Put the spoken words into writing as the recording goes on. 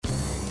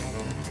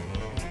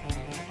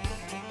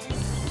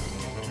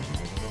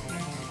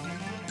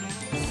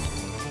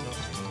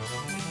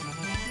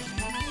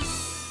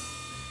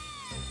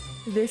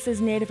This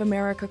is Native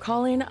America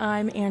Calling.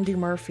 I'm Andy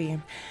Murphy.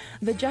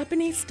 The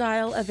Japanese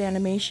style of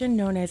animation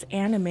known as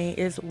anime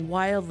is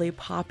wildly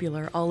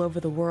popular all over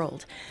the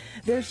world.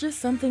 There's just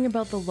something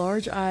about the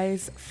large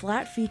eyes,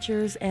 flat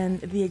features, and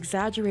the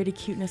exaggerated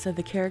cuteness of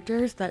the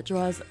characters that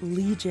draws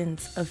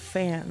legions of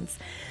fans.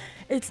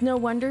 It's no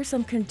wonder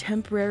some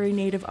contemporary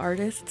Native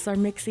artists are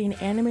mixing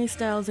anime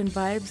styles and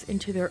vibes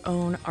into their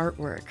own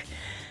artwork.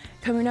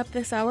 Coming up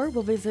this hour,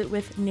 we'll visit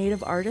with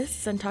Native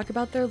artists and talk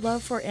about their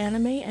love for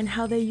anime and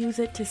how they use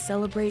it to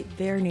celebrate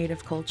their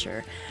Native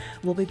culture.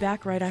 We'll be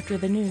back right after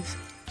the news.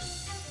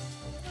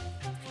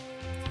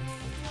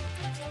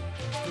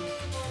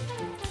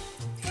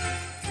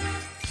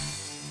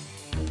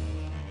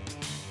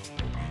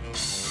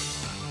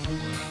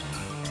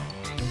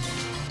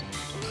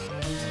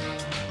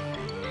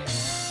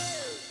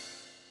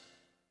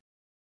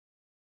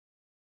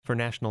 For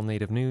National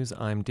Native News,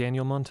 I'm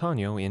Daniel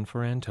Montano in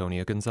for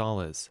Antonia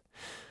Gonzalez.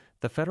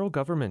 The federal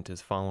government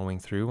is following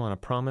through on a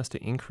promise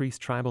to increase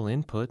tribal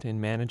input in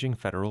managing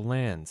federal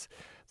lands.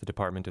 The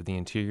Department of the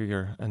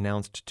Interior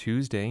announced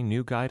Tuesday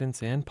new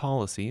guidance and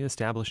policy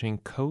establishing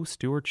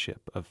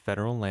co-stewardship of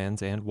federal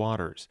lands and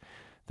waters.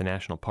 The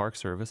National Park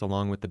Service,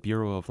 along with the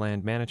Bureau of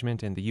Land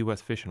Management and the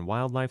U.S. Fish and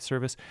Wildlife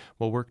Service,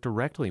 will work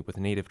directly with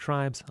Native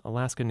tribes,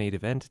 Alaska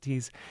Native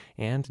entities,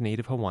 and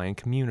Native Hawaiian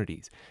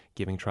communities,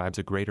 giving tribes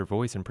a greater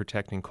voice in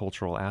protecting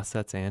cultural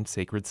assets and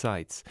sacred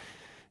sites.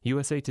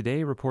 USA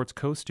Today reports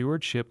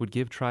co-stewardship would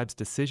give tribes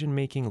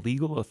decision-making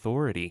legal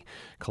authority,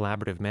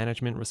 collaborative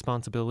management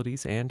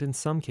responsibilities, and in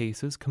some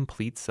cases,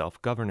 complete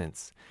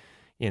self-governance.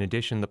 In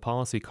addition, the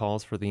policy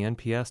calls for the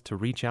NPS to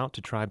reach out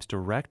to tribes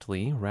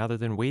directly rather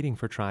than waiting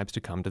for tribes to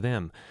come to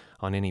them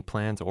on any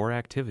plans or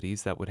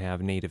activities that would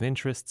have Native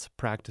interests,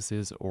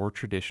 practices, or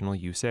traditional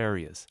use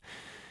areas.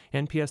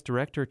 NPS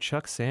Director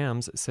Chuck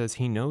Sams says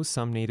he knows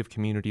some Native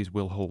communities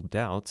will hold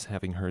doubts,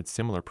 having heard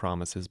similar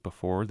promises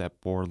before that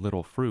bore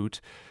little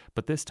fruit.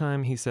 But this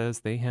time, he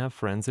says they have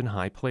friends in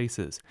high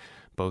places.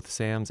 Both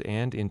Sams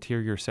and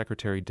Interior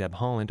Secretary Deb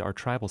Haaland are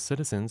tribal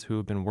citizens who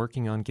have been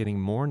working on getting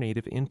more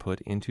Native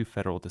input into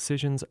federal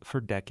decisions for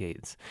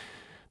decades.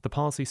 The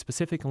policy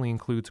specifically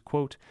includes,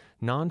 quote,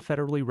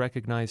 non-federally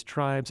recognized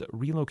tribes,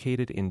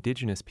 relocated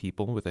indigenous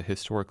people with a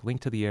historic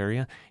link to the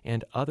area,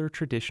 and other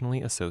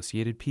traditionally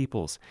associated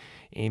peoples,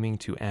 aiming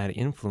to add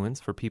influence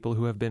for people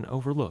who have been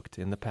overlooked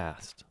in the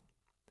past.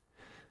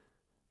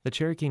 The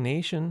Cherokee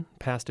Nation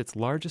passed its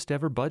largest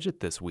ever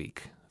budget this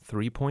week,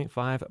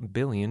 $3.5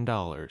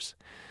 billion.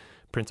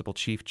 Principal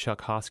Chief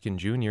Chuck Hoskin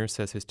Jr.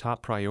 says his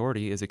top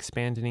priority is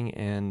expanding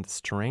and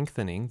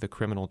strengthening the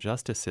criminal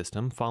justice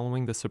system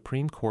following the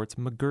Supreme Court's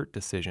McGirt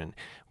decision,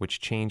 which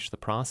changed the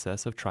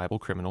process of tribal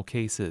criminal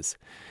cases.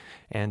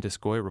 And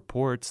Descoy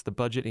reports the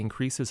budget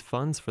increases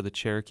funds for the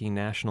Cherokee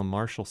National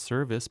Marshal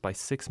Service by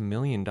 $6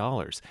 million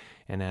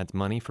and adds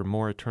money for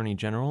more attorney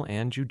general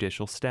and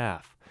judicial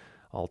staff.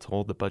 All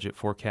told, the budget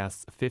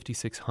forecasts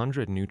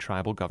 5,600 new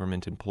tribal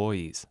government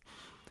employees.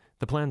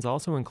 The plans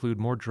also include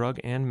more drug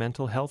and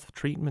mental health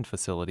treatment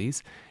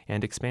facilities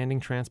and expanding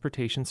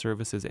transportation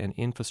services and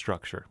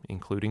infrastructure,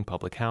 including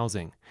public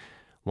housing.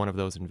 One of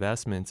those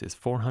investments is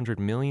 $400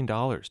 million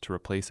to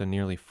replace a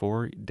nearly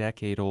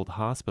 4-decade-old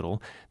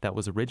hospital that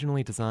was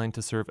originally designed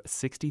to serve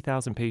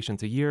 60,000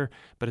 patients a year,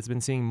 but has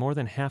been seeing more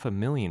than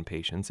 500,000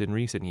 patients in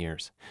recent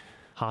years.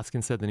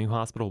 Hoskin said the new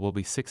hospital will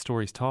be 6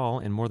 stories tall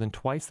and more than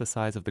twice the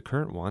size of the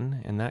current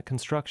one, and that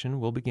construction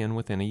will begin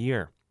within a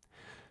year.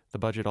 The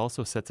budget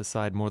also sets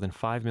aside more than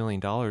 $5 million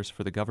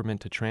for the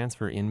government to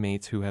transfer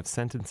inmates who have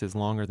sentences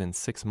longer than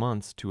 6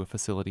 months to a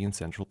facility in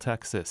Central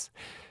Texas.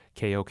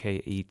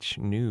 KOKH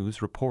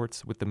News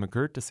reports with the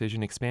McGirt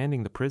decision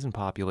expanding the prison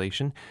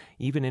population,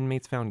 even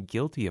inmates found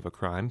guilty of a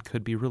crime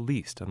could be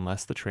released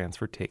unless the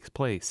transfer takes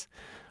place.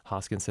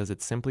 Hoskin says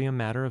it's simply a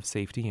matter of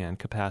safety and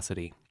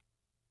capacity.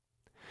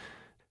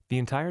 The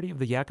entirety of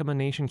the Yakama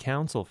Nation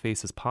Council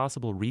faces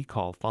possible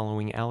recall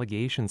following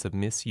allegations of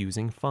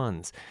misusing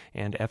funds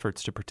and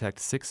efforts to protect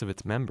 6 of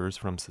its members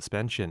from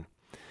suspension.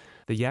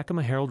 The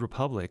Yakama Herald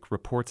Republic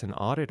reports an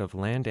audit of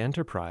Land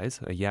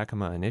Enterprise, a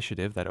Yakama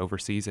initiative that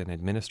oversees and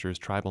administers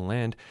tribal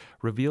land,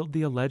 revealed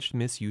the alleged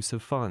misuse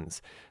of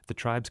funds. The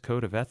tribe's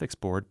Code of Ethics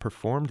Board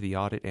performed the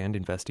audit and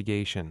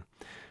investigation.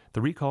 The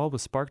recall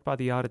was sparked by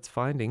the audit's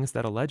findings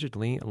that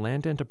allegedly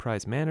Land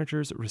Enterprise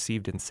managers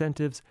received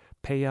incentives,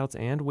 payouts,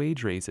 and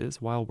wage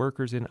raises while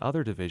workers in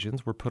other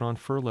divisions were put on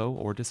furlough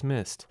or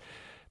dismissed.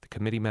 The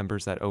committee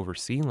members that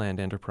oversee Land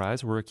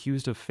Enterprise were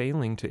accused of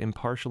failing to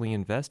impartially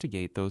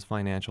investigate those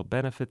financial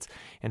benefits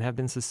and have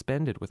been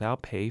suspended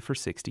without pay for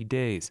 60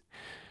 days.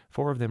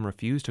 4 of them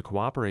refused to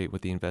cooperate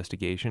with the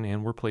investigation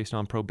and were placed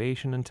on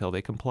probation until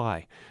they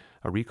comply.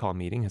 A recall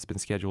meeting has been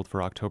scheduled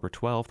for October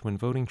 12th when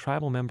voting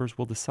tribal members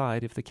will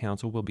decide if the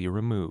council will be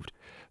removed.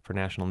 For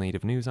National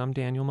Native News, I'm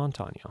Daniel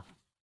Montano.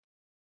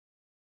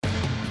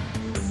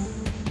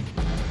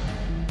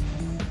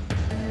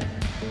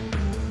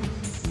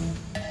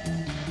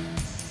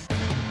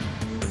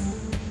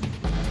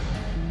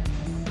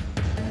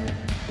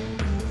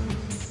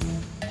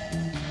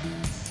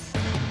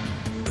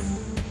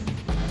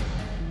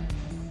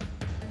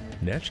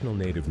 National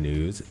Native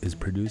News is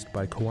produced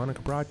by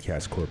Koahnic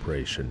Broadcast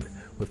Corporation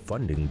with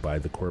funding by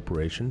the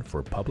Corporation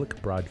for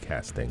Public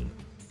Broadcasting.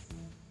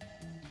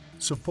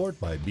 Support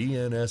by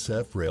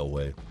BNSF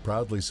Railway,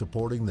 proudly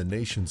supporting the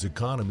nation's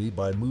economy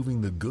by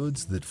moving the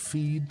goods that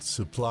feed,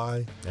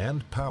 supply,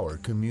 and power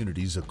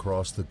communities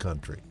across the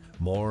country.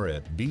 More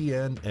at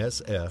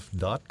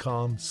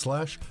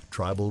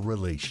bnsf.com/tribal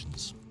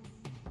relations.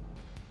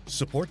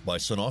 Support by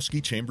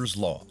Sonosky Chambers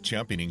Law,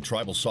 championing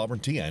tribal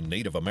sovereignty and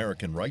Native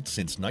American rights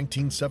since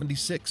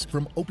 1976.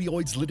 From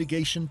opioids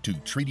litigation to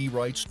treaty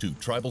rights to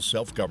tribal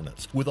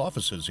self-governance. With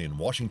offices in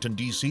Washington,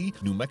 D.C.,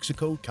 New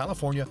Mexico,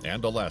 California,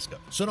 and Alaska.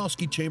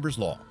 Sonosky Chambers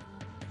Law.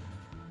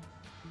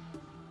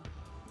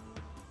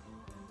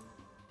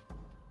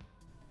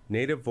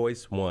 Native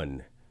Voice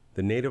One,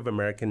 the Native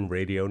American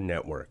Radio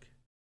Network.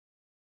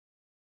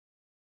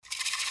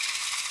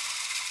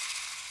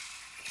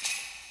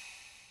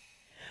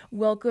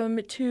 Welcome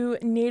to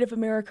Native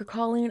America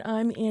Calling.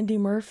 I'm Andy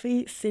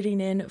Murphy, sitting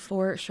in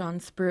for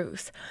Sean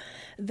Spruce.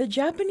 The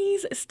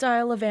Japanese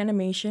style of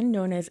animation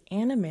known as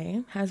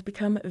anime has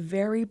become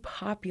very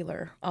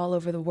popular all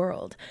over the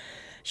world.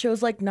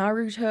 Shows like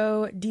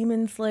Naruto,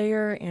 Demon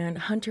Slayer, and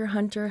Hunter x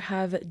Hunter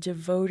have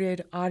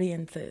devoted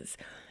audiences.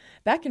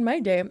 Back in my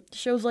day,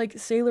 shows like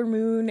Sailor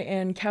Moon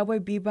and Cowboy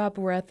Bebop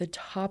were at the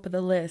top of the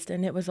list,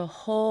 and it was a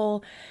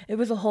whole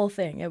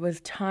thing. It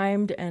was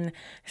timed and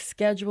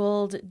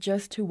scheduled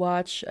just to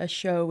watch a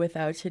show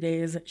without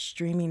today's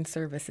streaming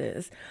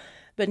services.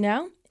 But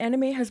now,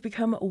 anime has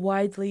become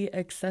widely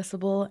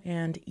accessible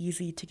and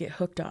easy to get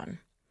hooked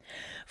on.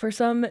 For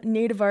some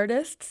Native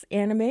artists,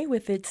 anime,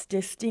 with its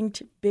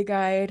distinct,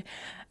 big-eyed,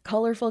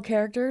 colorful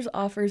characters,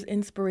 offers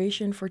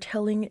inspiration for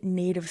telling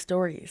Native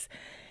stories.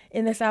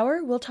 In this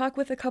hour, we'll talk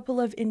with a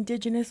couple of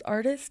Indigenous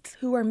artists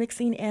who are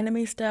mixing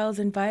anime styles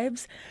and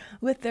vibes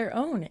with their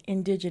own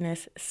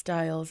Indigenous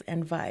styles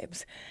and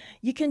vibes.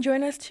 You can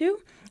join us too.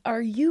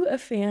 Are you a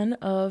fan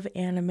of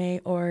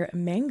anime or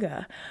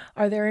manga?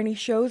 Are there any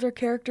shows or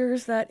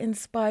characters that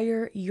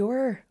inspire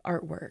your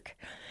artwork?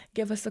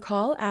 Give us a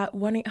call at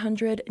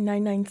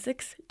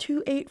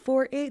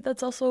 1-800-996-2848.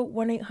 That's also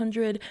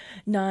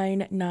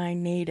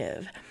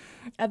 1-800-99-NATIVE.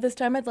 At this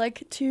time, I'd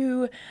like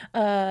to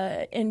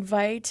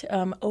invite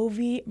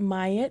Ovi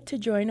Myatt to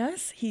join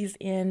us. He's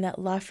in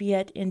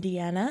Lafayette,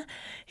 Indiana.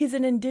 He's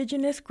an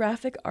Indigenous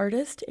graphic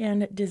artist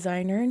and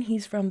designer, and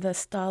he's from the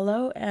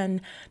Stalo and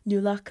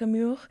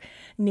Nulakamur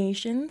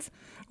nations.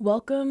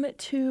 Welcome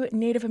to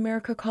Native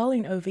America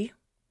Calling, Ovi.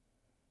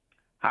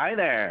 Hi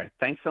there.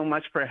 Thanks so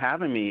much for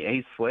having me,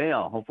 Ace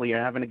Whale. Hopefully you're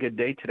having a good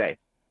day today.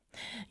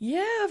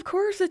 Yeah, of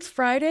course. It's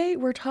Friday.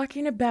 We're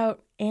talking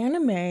about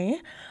anime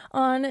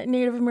on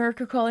Native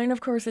America Calling. Of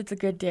course, it's a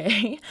good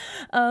day.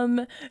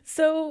 I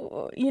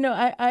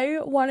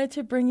wanted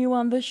to bring you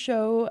on the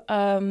show,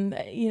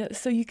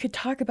 so you could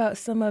talk about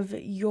some of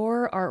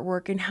your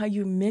artwork and how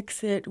you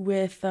mix it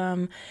with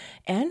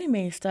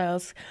anime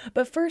styles.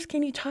 But first,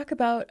 can you talk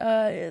about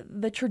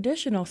the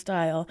traditional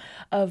style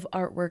of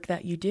artwork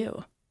that you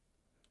do?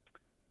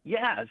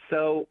 Yeah,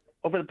 so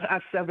over the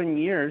past 7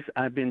 years,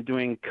 I've been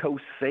doing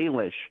Coast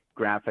Salish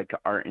graphic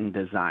art and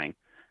design.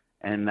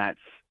 And that's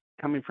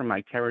coming from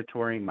my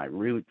territory, my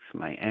roots,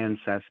 my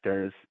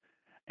ancestors.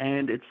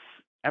 And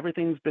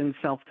everything's been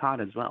self-taught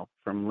as well,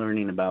 from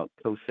learning about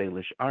Coast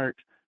Salish art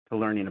to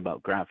learning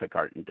about graphic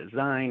art and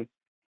design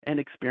and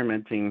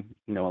experimenting,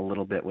 a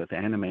little bit with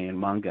anime and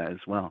manga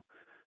as well.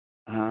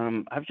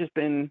 I've just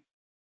been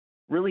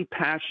really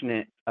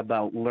passionate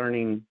about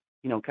learning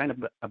kind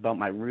of about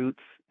my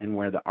roots and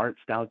where the art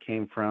style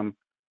came from.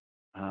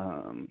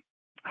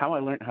 How I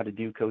learned how to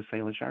do Coast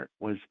Salish art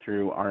was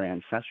through our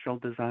ancestral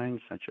designs,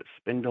 such as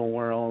spindle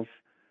whorls.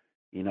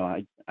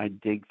 I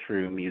dig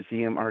through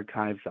museum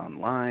archives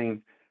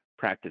online,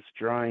 practice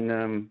drawing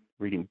them,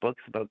 reading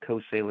books about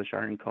Coast Salish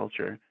art and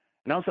culture,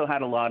 and also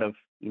had a lot of,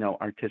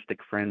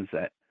 artistic friends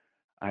that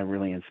I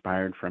really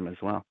inspired from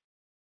as well.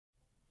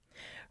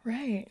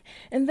 Right.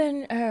 And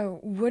then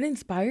what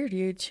inspired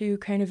you to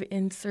kind of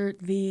insert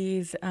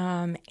these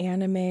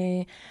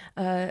anime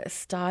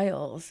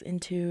styles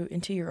into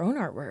your own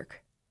artwork?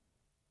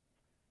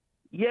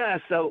 Yeah,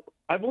 so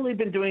I've only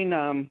been doing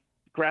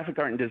graphic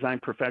art and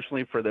design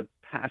professionally for the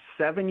past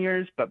 7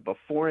 years, but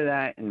before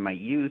that, in my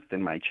youth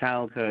and my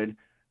childhood,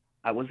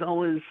 I was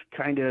always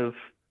kind of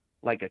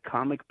like a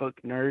comic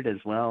book nerd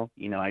as well.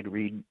 I'd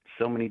read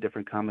so many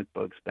different comic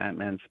books,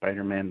 Batman,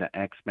 Spider-Man, the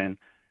X-Men,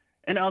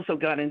 and also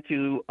got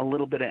into a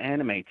little bit of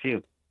anime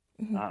too.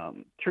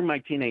 Mm-hmm. Through my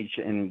teenage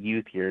and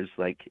youth years,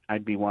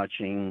 I'd be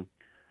watching,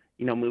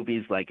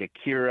 movies like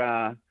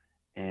Akira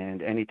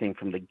and anything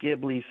from the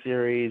Ghibli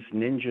series,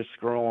 Ninja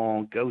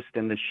Scroll, Ghost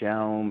in the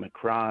Shell,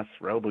 Macross,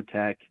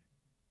 Robotech,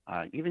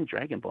 even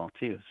Dragon Ball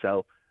too.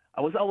 So I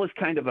was always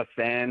kind of a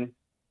fan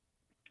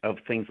of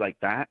things like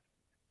that.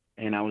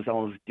 And I was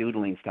always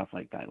doodling stuff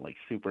like that, like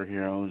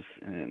superheroes.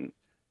 And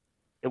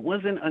it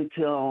wasn't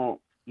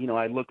until,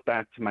 I looked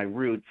back to my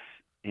roots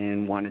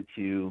and wanted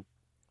to,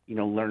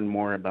 learn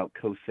more about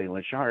Coast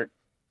Salish art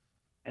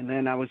And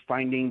then I was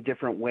finding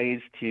different ways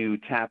to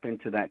tap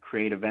into that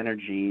creative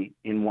energy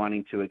in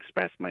wanting to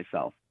express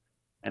myself.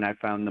 And I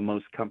found the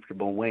most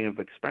comfortable way of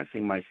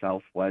expressing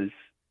myself was,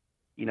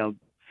 you know,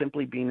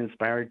 simply being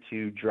inspired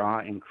to draw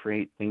and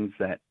create things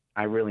that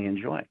I really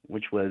enjoy,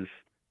 which was,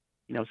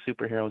 you know,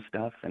 superhero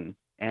stuff and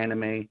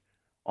anime,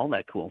 all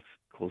that cool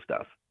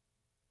stuff.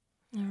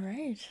 All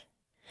right.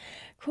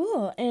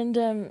 Cool.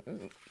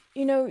 And,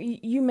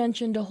 you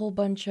mentioned a whole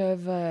bunch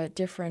of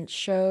different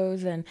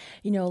shows, and,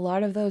 a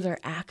lot of those are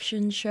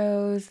action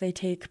shows. They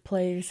take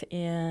place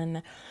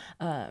in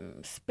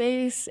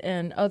space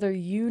and other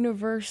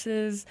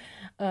universes.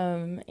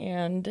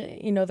 And,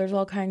 there's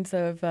all kinds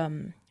of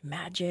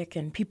magic,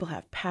 and people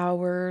have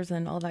powers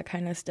and all that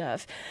kind of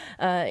stuff.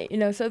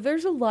 So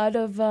there's a lot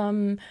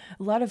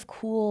of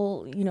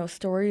cool,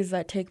 stories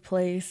that take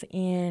place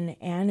in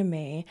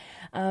anime.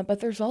 But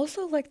there's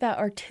also like that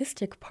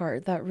artistic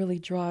part that really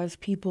draws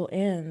people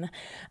in.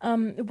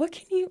 What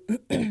can you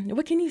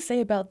what can you say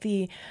about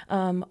the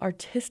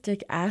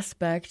artistic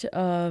aspect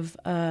of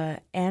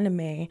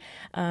anime?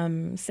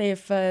 Say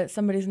if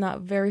somebody's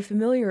not very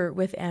familiar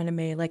with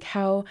anime, like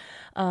how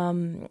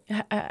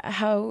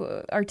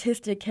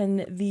artistic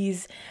can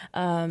these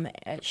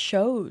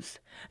shows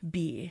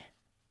be?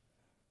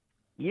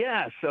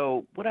 Yeah,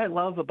 so what I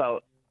love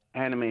about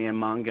anime and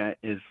manga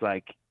is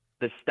like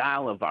the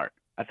style of art.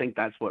 I think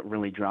that's what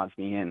really draws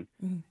me in.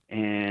 Mm.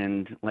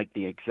 And like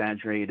the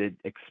exaggerated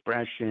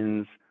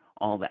expressions,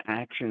 all the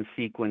action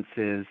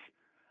sequences.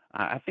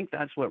 I think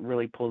that's what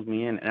really pulls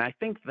me in. And I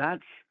think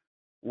that's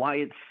why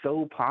it's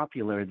so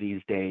popular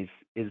these days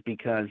is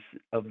because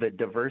of the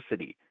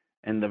diversity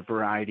and the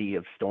variety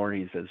of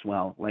stories as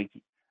well. Like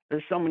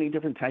there's so many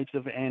different types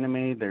of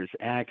anime. There's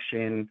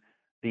action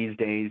these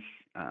days,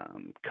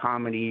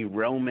 comedy,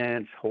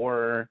 romance,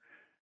 horror.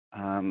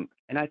 And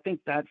I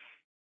think that's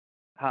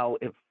how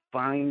it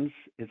finds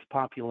its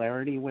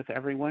popularity with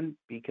everyone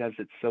because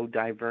it's so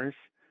diverse.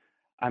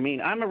 I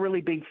mean, I'm a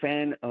really big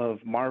fan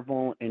of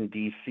Marvel and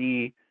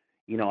DC.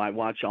 You know, I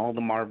watch all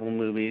the Marvel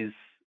movies,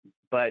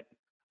 but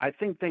I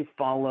think they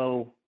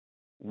follow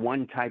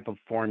one type of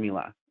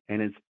formula,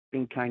 and it's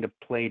been kind of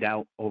played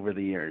out over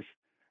the years.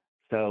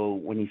 So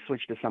when you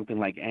switch to something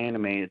like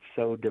anime, it's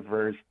so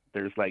diverse.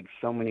 There's like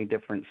so many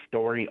different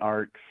story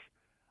arcs,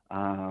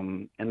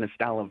 and the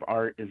style of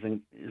art is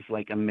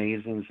like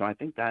amazing. So I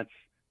think that's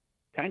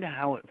kind of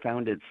how it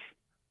found its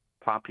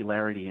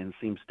popularity and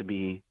seems to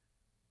be,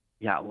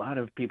 yeah, a lot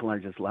of people are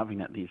just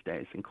loving it these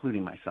days,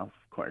 including myself,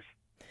 of course.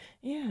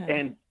 Yeah.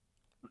 And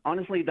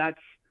honestly,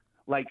 that's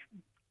like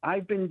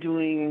I've been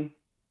doing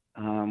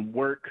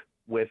work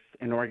with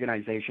an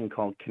organization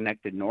called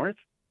Connected North,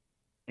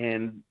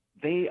 and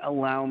they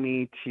allow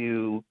me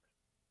to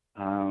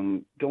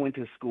go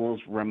into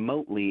schools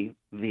remotely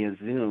via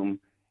Zoom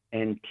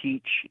and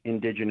teach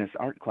Indigenous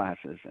art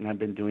classes. And I've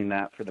been doing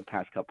that for the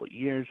past couple of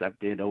years. I've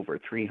did over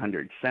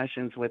 300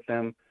 sessions with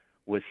them,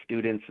 with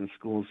students in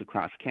schools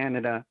across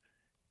Canada.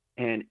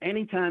 And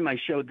anytime I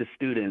showed the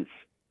students,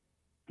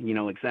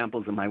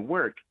 examples of my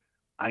work,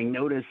 I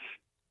noticed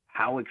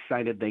how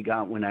excited they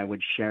got when I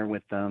would share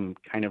with them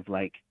kind of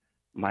like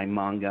my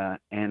manga,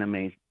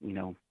 anime,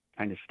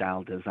 kind of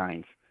style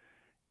designs.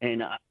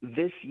 And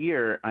this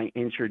year, I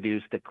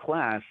introduced a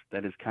class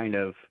that is kind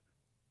of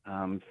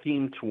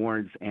themed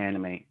towards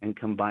anime and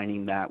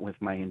combining that with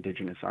my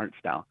Indigenous art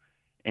style.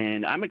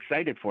 And I'm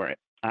excited for it.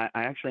 I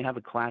actually have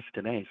a class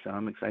today, so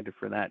I'm excited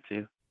for that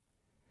too.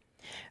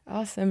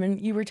 Awesome. And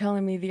you were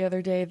telling me the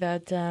other day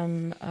that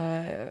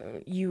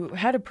you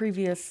had a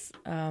previous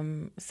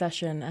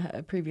session,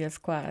 a previous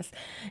class,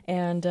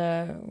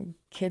 and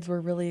kids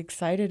were really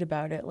excited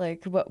about it.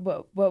 Like,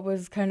 what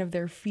was kind of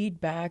their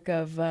feedback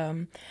of,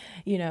 I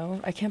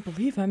can't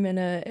believe I'm in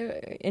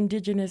a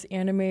Indigenous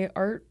anime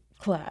art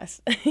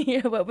class.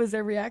 What was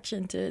their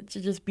reaction to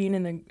just being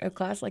in a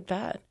class like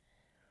that?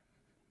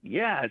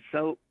 Yeah,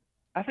 so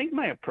I think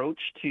my approach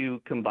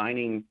to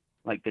combining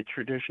like the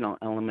traditional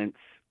elements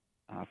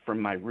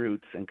from my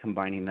roots and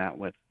combining that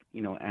with,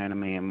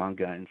 anime and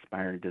manga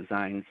inspired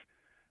designs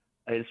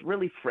is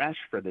really fresh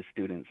for the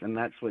students. And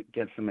that's what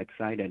gets them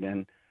excited.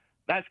 And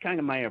that's kind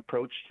of my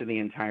approach to the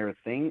entire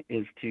thing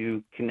is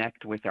to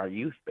connect with our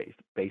youth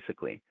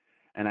basically.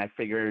 And I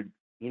figured,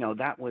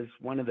 that was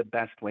one of the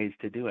best ways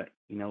to do it,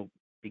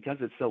 because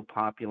it's so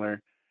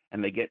popular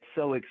and they get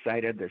so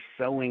excited. They're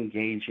so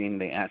engaging.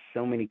 They ask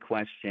so many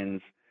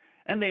questions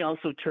and they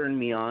also turn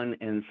me on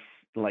and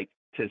like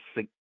to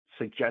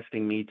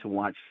suggesting me to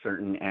watch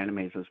certain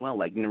animes as well,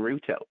 like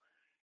Naruto.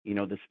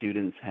 The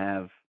students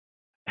have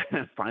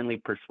finally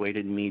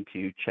persuaded me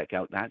to check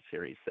out that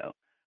series. So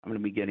I'm going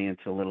to be getting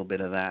into a little bit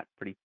of that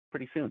pretty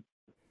soon.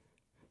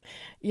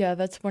 Yeah,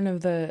 that's one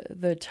of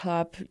the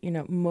top,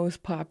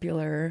 most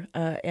popular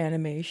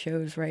anime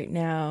shows right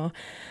now,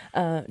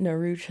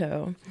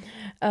 Naruto.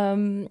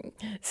 Um,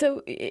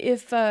 so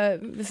if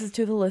this is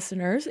to the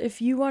listeners,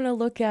 if you want to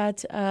look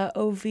at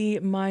Ovi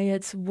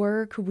Mayat's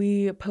work,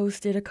 we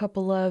posted a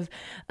couple of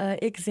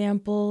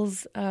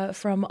examples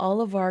from all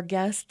of our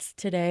guests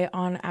today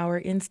on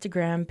our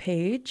Instagram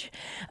page.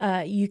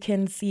 You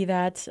can see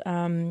that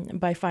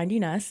by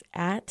finding us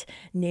at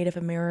Native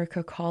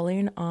America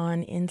Calling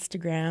on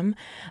Instagram.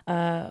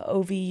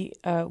 Ovi,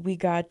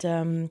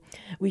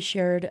 we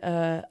shared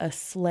a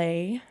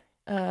sleigh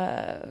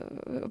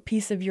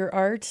piece of your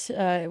art.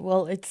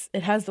 Well, it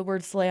has the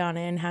word sleigh on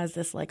it and has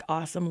this like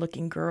awesome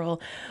looking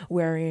girl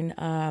wearing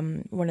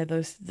one of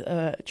those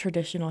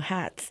traditional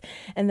hats.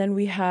 And then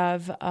we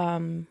have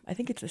I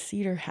think it's a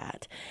cedar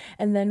hat.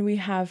 And then we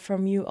have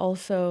from you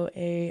also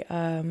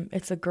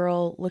it's a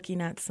girl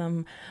looking at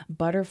some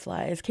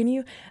butterflies. Can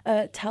you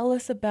tell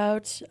us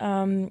about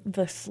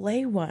the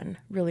sleigh one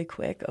really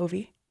quick,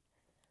 Ovi?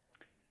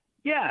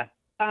 Yeah.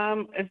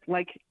 It's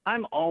like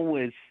I'm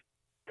always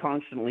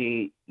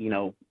constantly,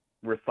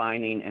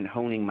 refining and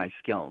honing my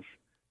skills.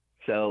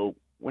 So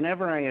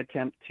whenever I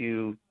attempt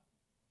to,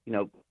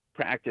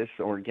 practice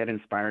or get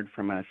inspired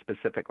from a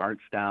specific art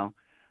style,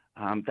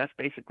 that's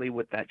basically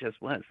what that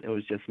just was. It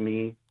was just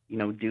me,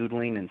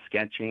 doodling and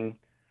sketching,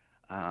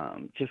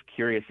 just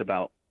curious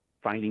about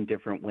finding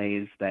different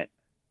ways that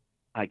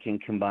I can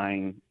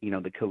combine,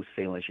 the Coast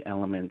Salish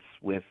elements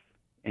with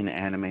an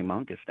anime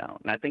manga style.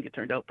 And I think it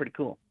turned out pretty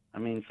cool. I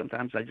mean,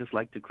 sometimes I just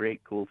like to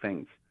create cool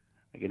things.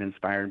 I get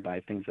inspired by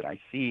things that I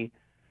see.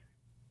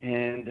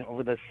 And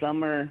over the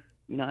summer,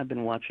 I've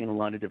been watching a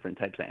lot of different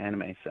types of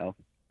anime. So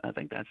I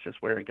think that's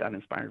just where I got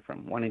inspired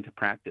from, wanting to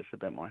practice a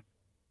bit more.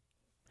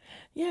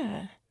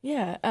 Yeah,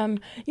 yeah.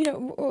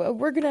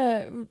 We're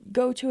gonna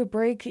go to a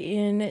break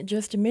in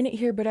just a minute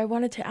here, but I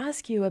wanted to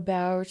ask you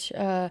about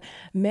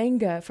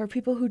manga. For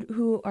people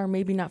who are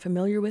maybe not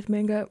familiar with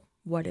manga,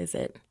 what is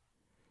it?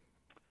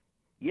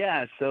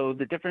 Yeah, so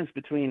the difference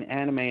between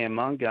anime and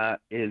manga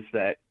is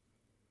that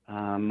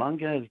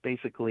manga is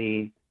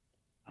basically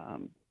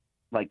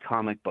like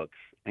comic books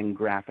and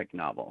graphic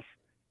novels,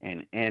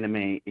 and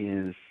anime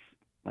is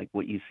like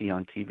what you see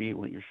on TV,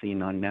 what you're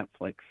seeing on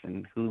Netflix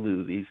and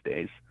Hulu these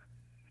days.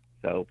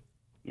 So,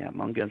 yeah,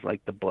 manga is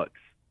like the books.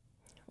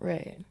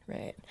 Right,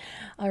 right.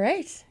 All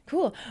right,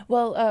 cool.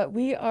 Well,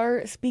 we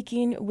are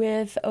speaking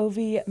with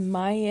Ovi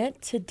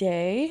Mayat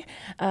today,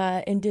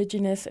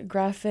 Indigenous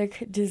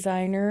graphic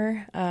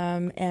designer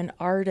and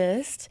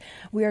artist.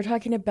 We are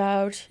talking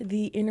about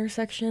the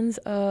intersections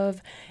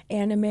of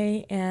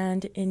anime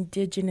and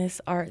Indigenous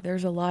art.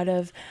 There's a lot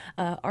of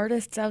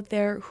artists out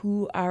there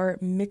who are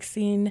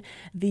mixing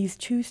these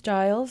two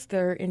styles,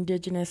 their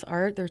Indigenous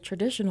art, their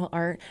traditional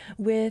art,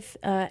 with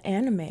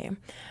anime.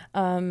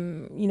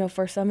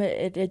 For some,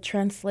 it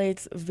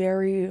translates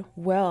very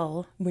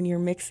well when you're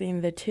mixing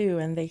the two,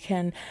 and they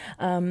can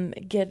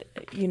get,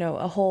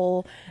 a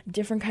whole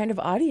different kind of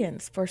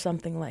audience for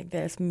something like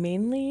this.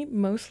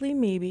 Mostly,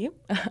 maybe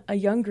a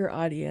younger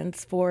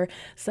audience for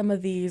some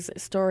of these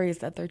stories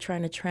that they're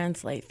trying to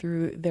translate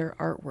through their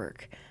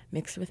artwork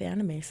mixed with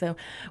anime. So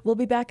we'll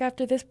be back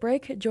after this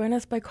break. Join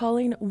us by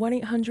calling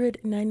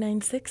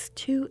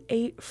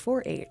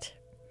 1-800-996-2848.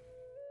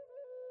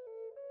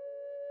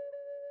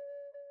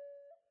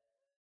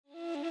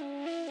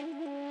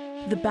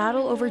 The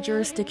battle over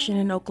jurisdiction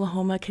in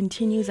Oklahoma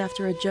continues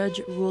after a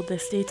judge ruled the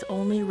state's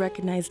only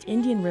recognized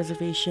Indian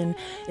reservation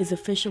is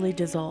officially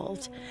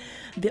dissolved.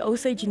 The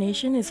Osage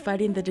Nation is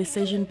fighting the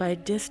decision by a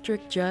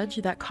district judge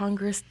that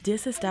Congress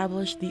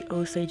disestablished the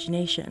Osage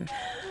Nation.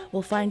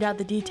 We'll find out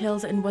the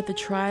details and what the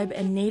tribe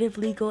and Native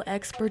legal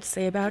experts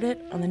say about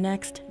it on the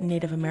next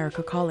Native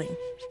America Calling.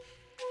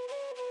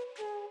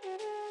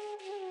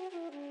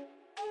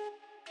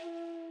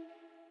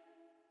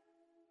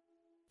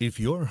 If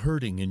you're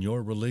hurting in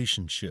your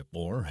relationship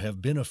or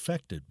have been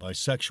affected by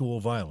sexual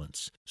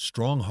violence,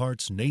 Strong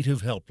Hearts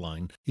Native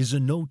Helpline is a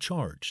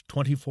no-charge,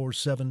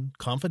 24/7,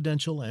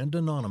 confidential and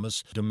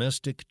anonymous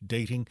domestic,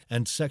 dating,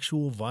 and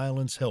sexual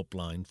violence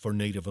helpline for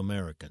Native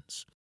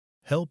Americans.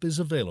 Help is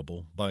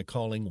available by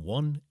calling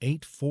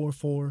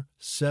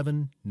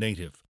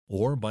 1-844-7-NATIVE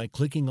or by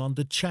clicking on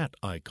the chat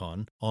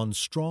icon on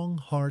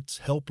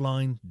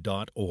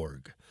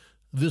strongheartshelpline.org.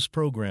 This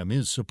program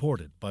is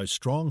supported by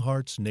Strong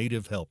Hearts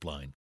Native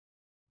Helpline.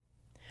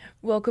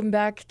 Welcome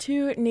back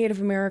to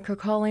Native America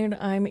Calling.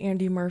 I'm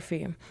Andy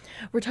Murphy.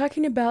 We're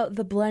talking about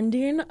the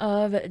blending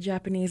of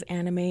Japanese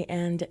anime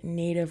and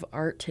Native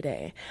art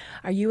today.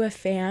 Are you a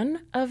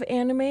fan of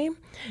anime?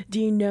 Do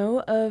you know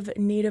of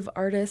Native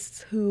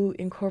artists who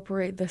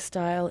incorporate the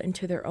style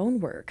into their own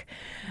work?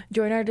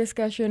 Join our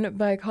discussion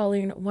by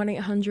calling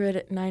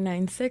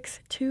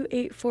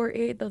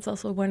 1-800-996-2848. That's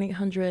also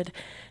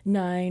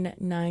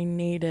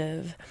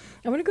 1-800-99-NATIVE.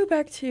 I want to go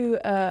back to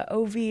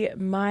Ovi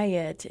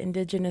Mayat,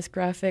 Indigenous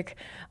graphic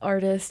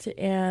artist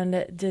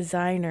and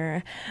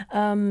designer.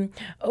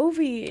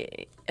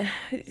 Ovi,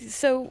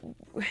 so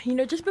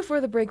just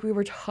before the break, we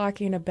were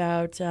talking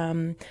about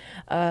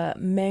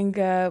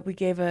manga. We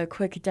gave a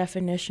quick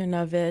definition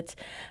of it.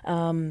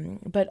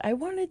 But I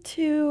wanted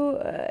to,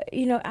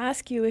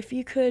 ask you if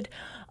you could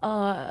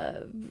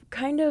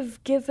kind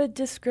of give a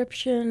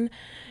description,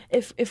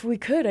 if we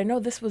could. I know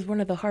this was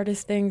one of the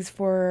hardest things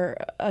for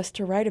us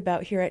to write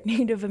about here at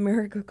Native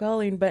America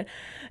Calling, but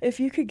if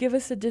you could give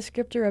us a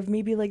descriptor of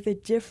maybe like the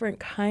different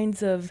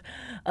kinds of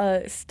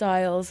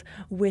styles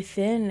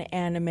within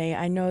anime.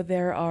 I know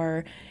there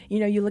are,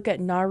 you look at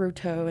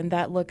Naruto, and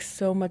that looks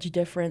so much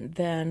different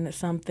than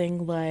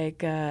something like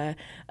the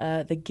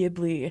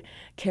Ghibli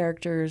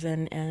characters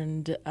and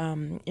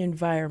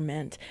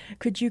environment.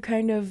 Could you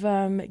kind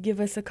of give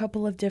us a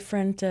couple of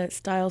different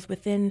styles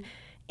within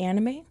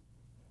anime?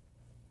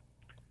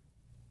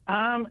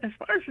 As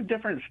far as the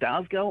different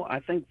styles go, I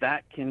think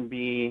that can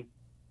be,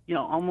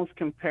 almost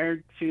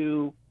compared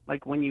to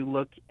like when you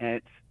look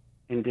at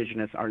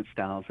indigenous art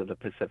styles of the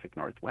Pacific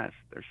Northwest.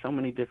 There's so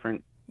many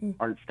different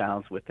art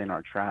styles within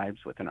our tribes,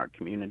 within our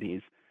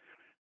communities.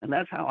 And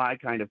that's how I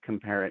kind of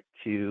compare it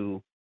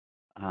to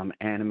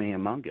anime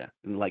and manga.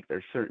 And like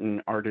there's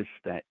certain artists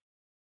that,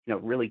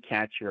 really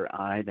catch your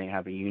eye. They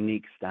have a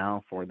unique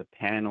style for the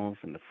panels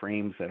and the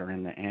frames that are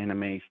in the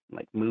anime,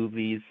 like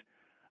movies.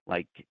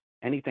 Like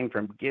anything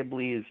from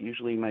Ghibli is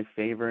usually my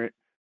favorite.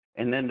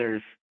 And then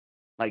there's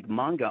like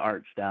manga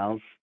art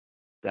styles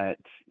that,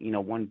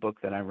 one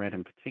book that I read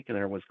in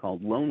particular was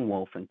called Lone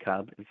Wolf and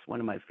Cub. It's one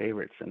of my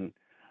favorites. And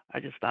I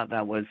just thought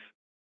that was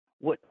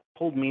what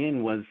pulled me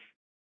in was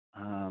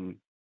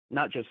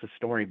not just the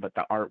story, but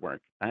the artwork.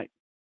 That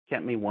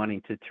kept me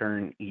wanting to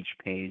turn each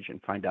page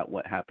and find out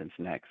what happens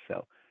next.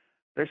 So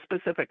there's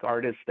specific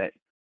artists that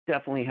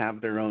definitely have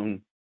their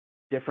own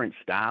different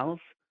styles.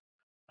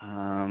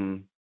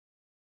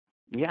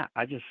 Yeah,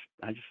 I just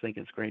think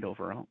it's great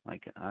overall.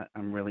 Like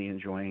I'm really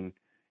enjoying,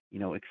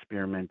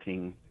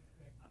 experimenting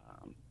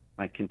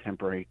my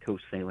contemporary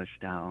Coast Salish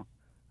style,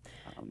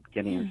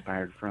 getting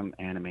inspired from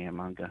anime and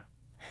manga.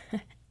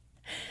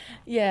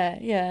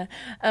 Yeah.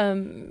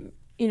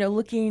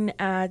 Looking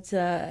at,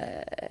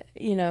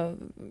 doing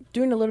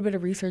a little bit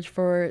of research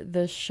for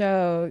the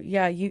show,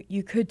 yeah,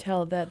 you could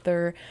tell that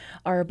there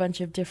are a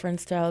bunch of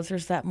different styles.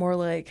 There's that more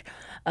like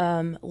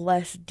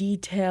less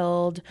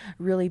detailed,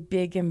 really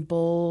big and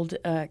bold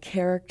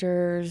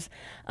characters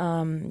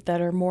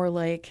that are more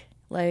like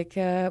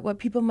what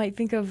people might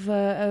think of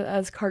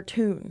as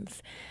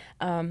cartoons.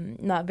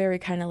 Not very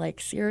kind of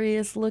like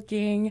serious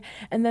looking.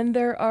 And then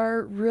there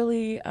are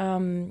really,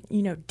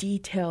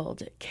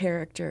 detailed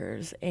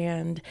characters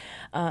and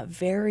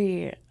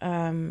very,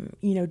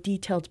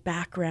 detailed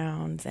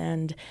backgrounds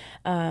and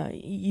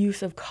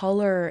use of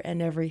color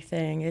and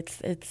everything.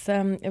 It's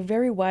a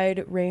very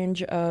wide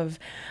range of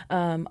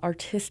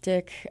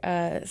artistic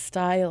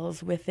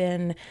styles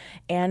within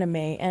anime.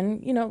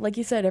 And, like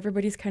you said,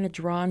 everybody's kind of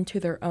drawn to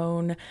their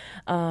own,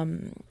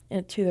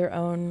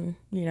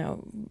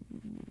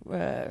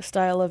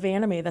 style of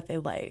anime that they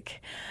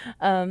like.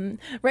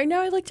 Right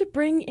now, I'd like to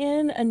bring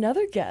in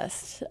another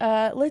guest.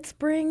 Let's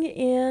bring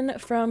in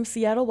from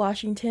Seattle,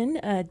 Washington,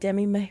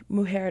 Demi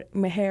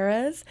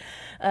Mejerez.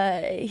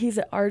 He's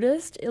an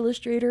artist,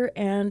 illustrator,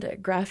 and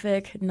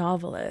graphic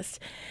novelist.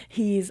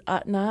 He's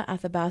Atna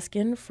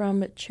Athabaskan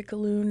from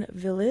Chickaloon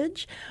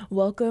Village.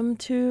 Welcome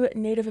to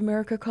Native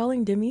America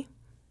Calling, Demi.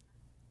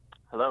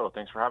 Hello,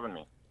 thanks for having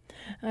me.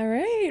 All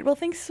right. Well,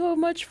 thanks so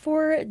much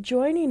for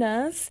joining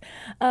us.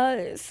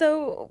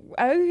 So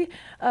I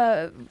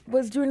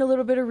was doing a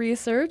little bit of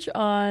research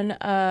on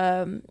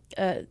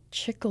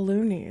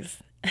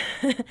Chickaloonies.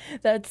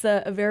 That's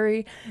a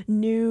very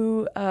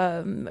new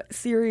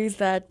series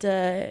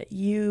that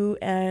you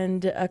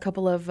and a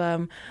couple of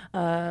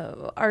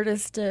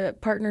artist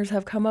partners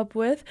have come up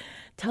with.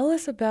 Tell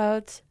us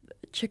about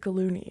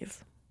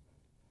Chickaloonies.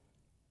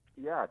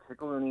 Yeah,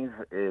 Chickaloonies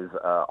is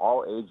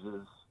all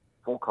ages,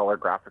 full-color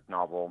graphic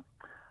novel.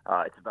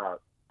 It's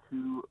about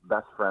two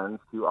best friends,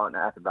 two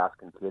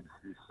Athabaskan kids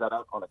who set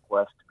out on a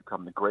quest to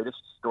become the greatest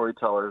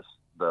storytellers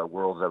the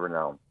world's ever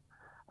known.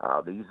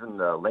 They're using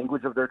the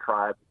language of their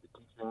tribe, the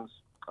teachings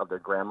of their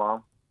grandma,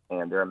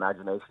 and their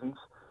imaginations,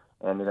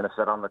 and they're going to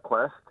set on the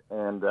quest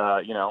and,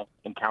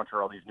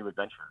 encounter all these new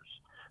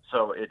adventures.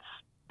 So it's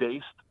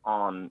based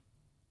on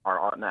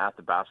our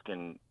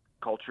Athabaskan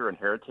culture and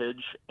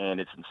heritage, and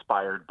it's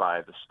inspired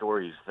by the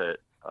stories that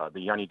the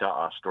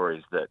Yanida'a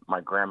stories that my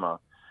grandma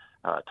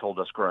told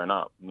us growing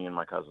up, me and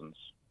my cousins.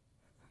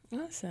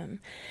 Awesome.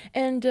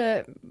 And,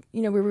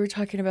 we were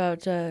talking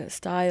about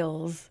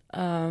styles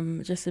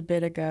just a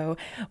bit ago.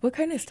 What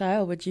kind of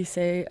style would you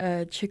say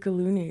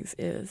Chickaloonies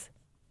is?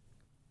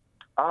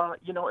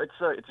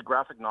 It's a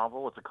graphic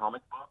novel. It's a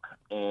comic book,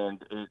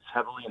 and it's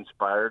heavily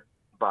inspired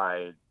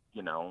by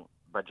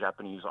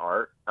Japanese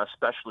art,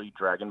 especially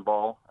Dragon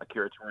Ball.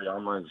 Akira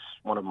Toriyama is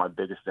one of my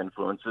biggest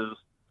influences.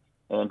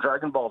 And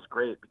Dragon Ball is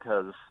great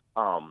because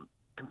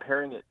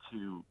comparing it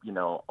to,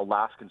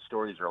 Alaskan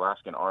stories or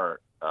Alaskan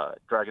art,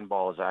 Dragon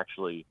Ball is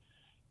actually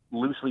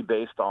loosely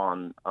based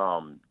on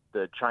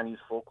the Chinese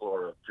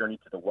folklore of Journey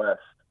to the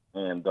West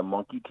and the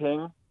Monkey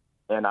King.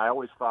 And I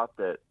always thought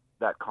that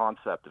that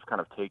concept of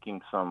kind of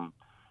taking some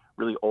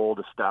really old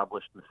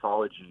established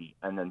mythology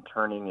and then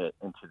turning it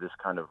into this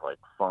kind of like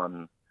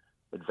fun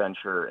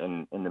adventure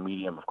in the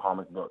medium of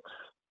comic books.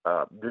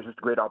 There's just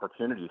great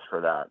opportunities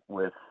for that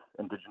with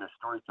indigenous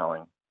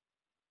storytelling.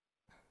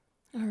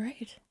 All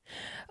right.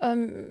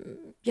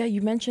 Yeah,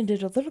 you mentioned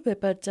it a little bit,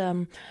 but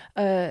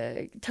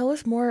tell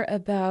us more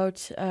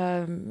about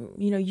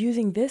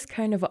using this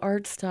kind of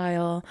art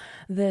style,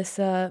 this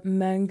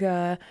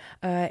manga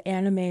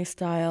anime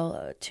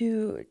style,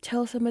 to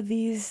tell some of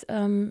these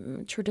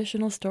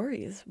traditional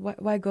stories.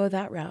 Why go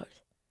that route?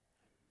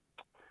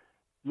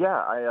 Yeah,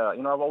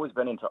 I've always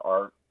been into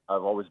art.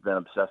 I've always been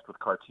obsessed with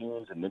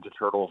cartoons and Ninja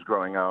Turtles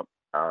growing up.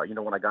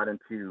 When I got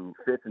into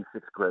fifth and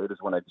sixth grade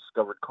is when I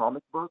discovered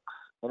comic books.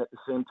 And at the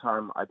same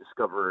time, I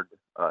discovered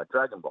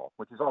Dragon Ball,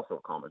 which is also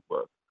a comic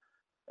book.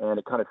 And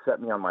it kind of set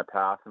me on my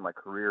path in my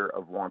career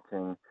of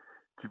wanting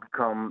to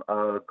become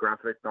a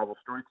graphic novel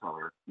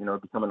storyteller,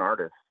 become an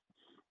artist.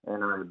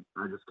 And I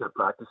just kept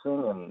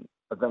practicing and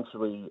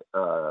eventually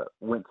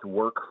went to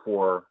work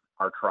for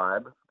our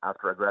tribe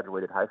after I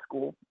graduated high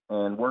school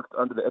and worked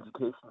under the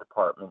education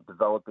department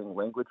developing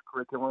language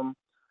curriculum.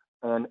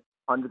 And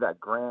under that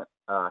grant,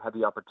 had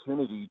the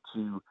opportunity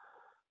to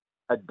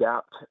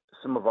adapt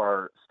some of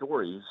our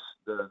stories,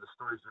 the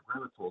stories that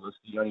Grandma told us,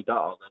 the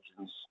Yanida'a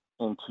legends,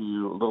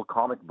 into little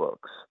comic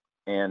books.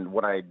 And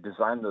when I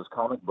designed those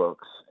comic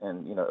books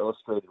and,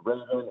 illustrated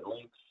Raven and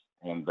Lynx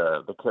and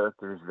the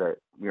characters that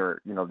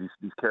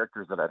these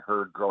characters that I'd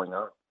heard growing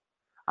up,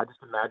 I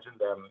just imagined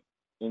them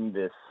in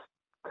this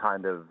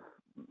kind of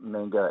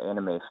manga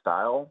anime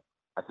style.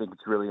 I think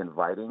it's really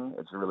inviting.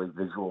 It's a really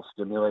visual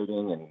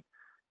stimulating and,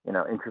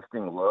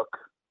 interesting look.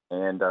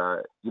 And,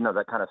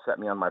 that kind of set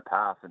me on my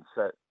path and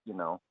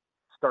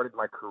started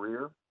my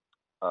career.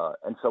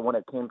 And so when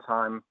it came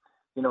time,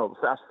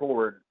 fast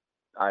forward,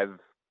 I've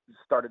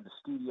started the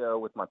studio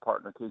with my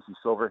partner, Casey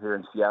Silver, here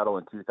in Seattle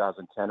in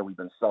 2010. And we've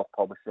been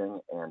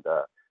self-publishing and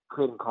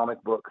creating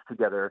comic books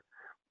together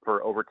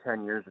for over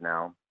 10 years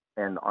now.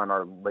 And on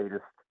our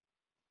latest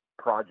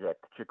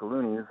project,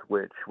 Chickaloonies,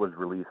 which was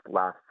released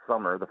last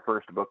summer, the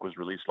first book was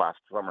released last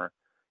summer.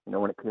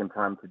 When it came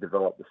time to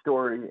develop the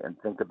story and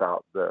think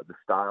about the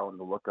style and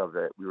the look of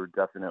it, we were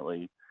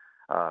definitely,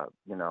 in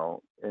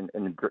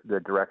the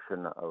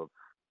direction of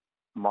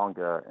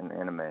manga and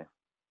anime.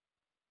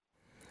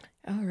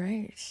 All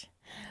right.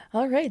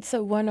 All right.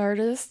 So one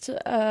artist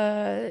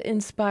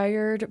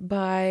inspired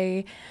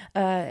by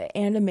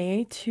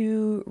anime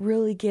to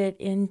really get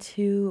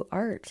into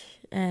art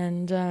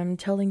and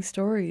telling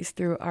stories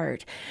through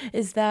art.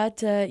 Is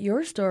that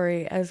your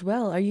story as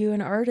well? Are you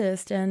an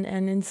artist and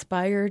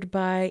inspired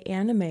by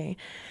anime?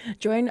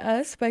 Join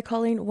us by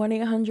calling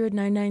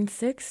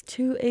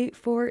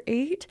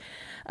 1-800-996-2848.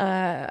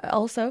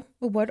 Also,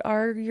 what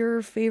are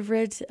your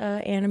favorite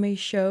anime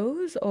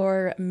shows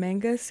or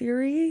manga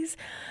series?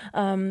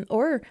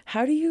 Or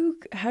how do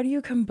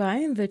you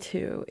combine the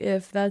two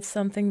if that's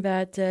something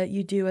that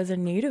you do as a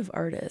native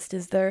artist?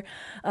 Is there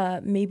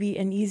maybe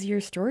an easier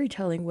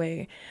storytelling way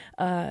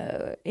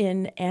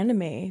in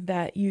anime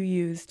that you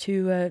use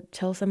to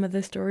tell some of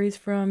the stories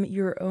from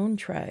your own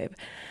tribe?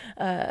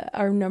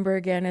 Our number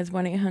again is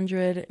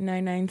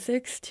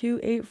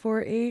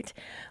 1-800-996-2848.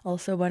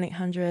 Also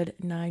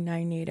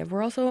 1-800-99-NATIVE.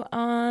 We're also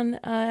on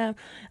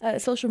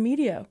social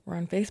media. We're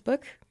on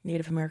Facebook,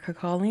 Native America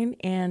Calling,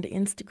 and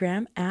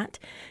Instagram at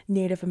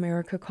Native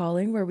America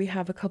Calling, where we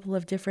have a couple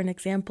of different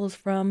examples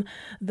from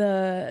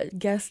the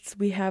guests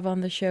we have on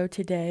the show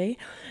today.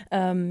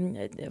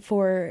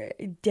 For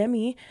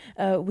Demi,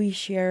 we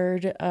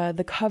shared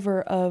the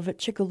cover of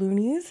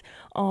Chickaloonies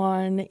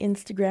on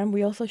Instagram.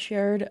 We also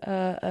shared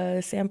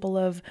a sample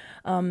of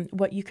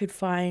what you could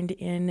find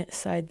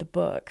inside the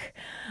book.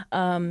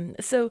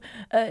 So,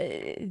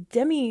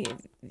 Demi,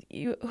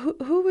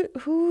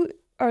 who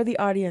are the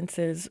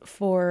audiences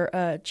for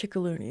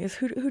Chickaloonies?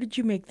 Who did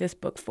you make this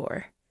book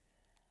for?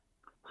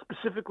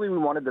 Specifically, we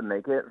wanted to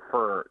make it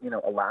for,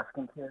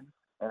 Alaskan kids,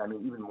 and I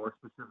mean, even more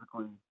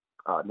specifically,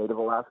 Native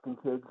Alaskan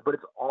kids, but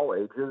it's all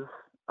ages.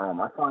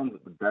 I find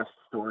that the best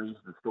stories,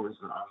 the stories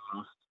that I'm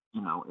most,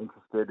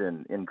 interested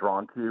in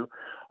drawn to,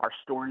 are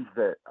stories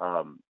that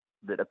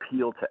that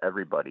appeal to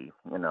everybody,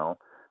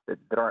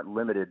 that aren't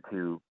limited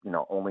to,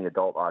 only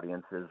adult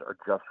audiences or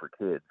just for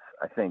kids.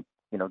 I think,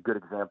 good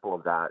example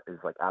of that is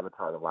like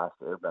Avatar: The Last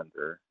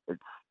Airbender.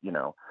 It's,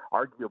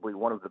 arguably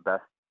one of the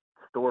best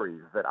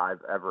stories that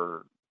I've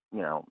ever,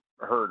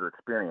 heard or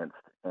experienced.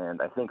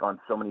 And I think on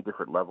so many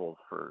different levels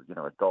for,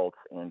 adults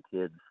and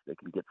kids, they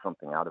can get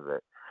something out of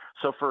it.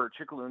 So for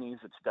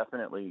Chickaloonies, it's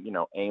definitely,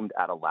 aimed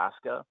at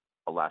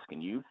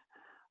Alaskan youth,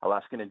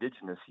 Alaskan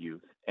Indigenous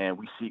youth. And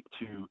we seek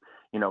to,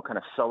 kind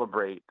of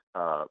celebrate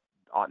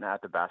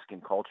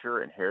Athabascan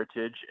culture and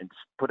heritage and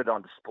put it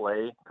on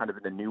display kind of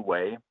in a new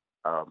way.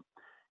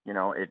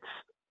 It's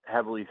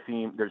heavily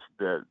themed. There's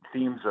the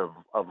themes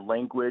of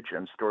language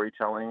and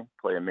storytelling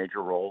play a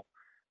major role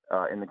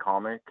in the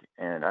comic.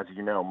 And as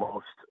you know,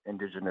 most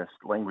indigenous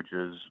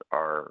languages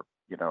are,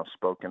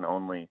 spoken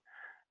only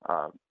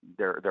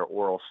their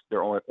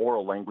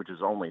oral languages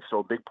only. So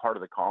a big part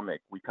of the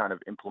comic, we kind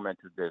of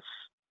implemented this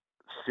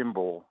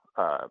symbol,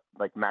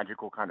 like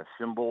magical kind of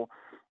symbol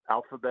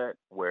alphabet,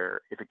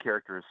 where if a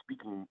character is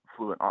speaking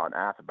fluent on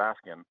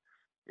Athabascan,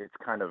 it's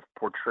kind of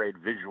portrayed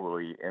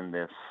visually in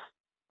this,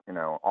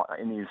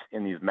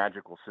 in these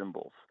magical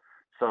symbols.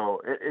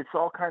 So it's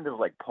all kind of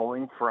like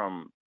pulling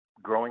from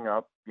growing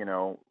up,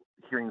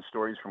 hearing the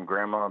stories from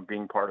grandma,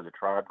 being part of the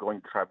tribe,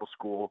 going to tribal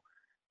school,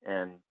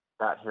 and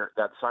that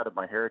side of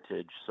my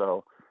heritage.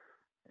 So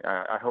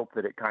I hope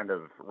that it kind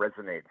of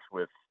resonates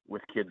with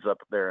kids up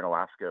there in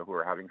Alaska who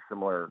are having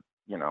similar,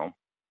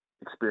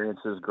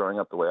 experiences growing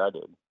up the way I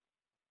did.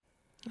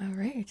 All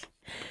right.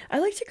 I'd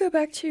like to go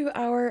back to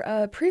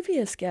our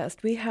previous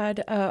guest. We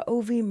had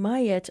Ovi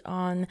Mayet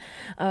on,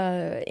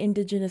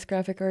 Indigenous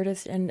graphic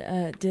artist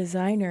and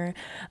designer.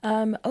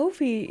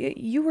 Ovi,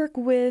 you work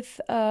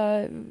with,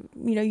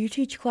 you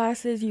teach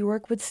classes, you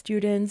work with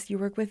students, you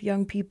work with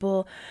young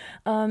people.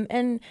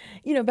 And,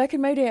 back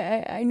in my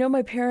day, I know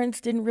my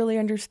parents didn't really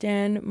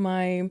understand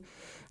my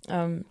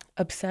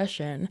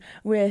obsession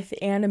with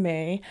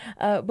anime.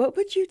 What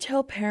would you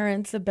tell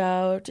parents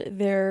about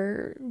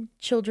their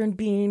children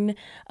being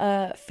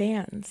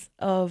fans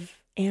of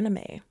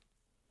anime?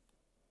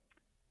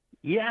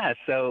 Yeah,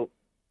 so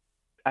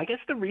I guess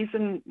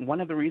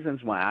one of the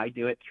reasons why I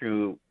do it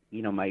through,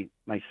 my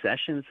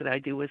sessions that I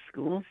do with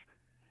schools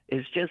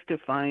is just to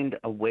find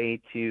a way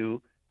to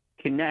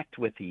connect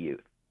with the youth.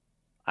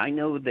 I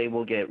know they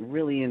will get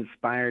really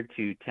inspired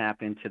to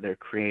tap into their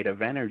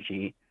creative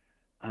energy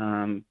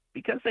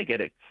because they get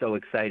so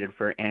excited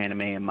for anime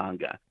and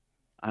manga.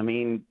 I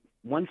mean,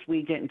 once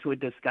we get into a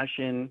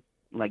discussion,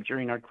 like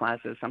during our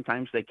classes,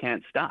 sometimes they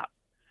can't stop.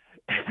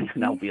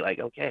 And I'll be like,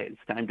 okay, it's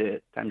time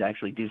to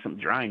actually do some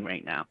drawing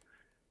right now.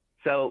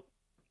 So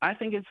I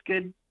think it's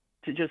good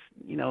to just,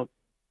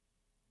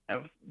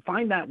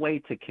 find that way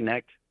to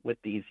connect with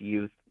these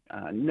youth,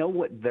 know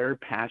what they're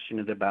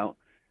passionate about,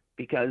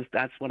 because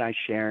that's what I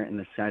share in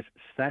the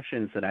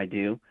sessions that I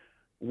do,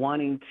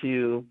 wanting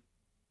to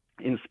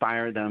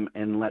inspire them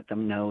and let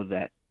them know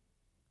that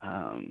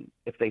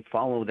if they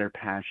follow their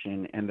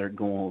passion and their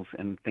goals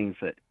and things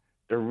that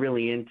they're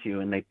really into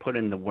and they put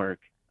in the work,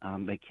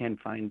 they can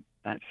find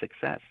that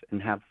success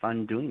and have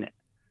fun doing it.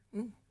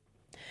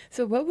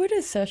 So what would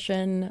a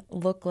session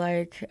look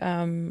like?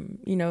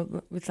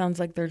 It sounds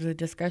like there's a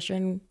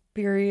discussion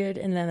period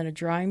and then a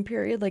drawing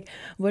period. Like,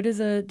 what does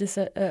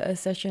a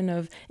session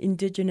of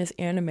Indigenous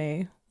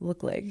anime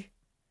look like?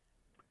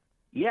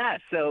 Yeah,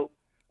 so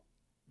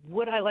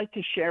what I like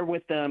to share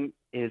with them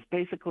is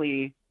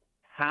basically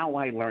how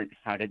I learned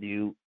how to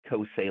do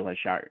Coast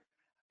Salish art.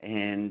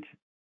 And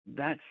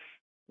that's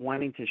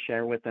wanting to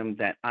share with them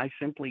that I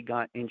simply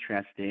got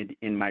interested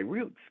in my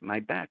roots,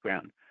 my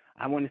background.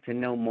 I wanted to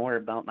know more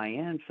about my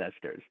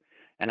ancestors.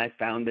 And I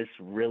found this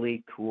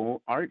really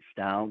cool art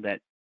style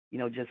that,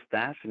 just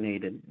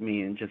fascinated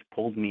me and just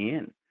pulled me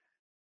in.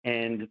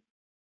 And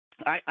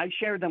I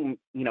share them,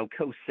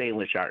 Coast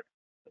Salish art.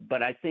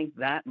 But I think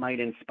that might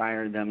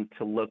inspire them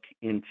to look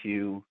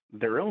into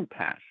their own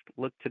past,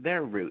 look to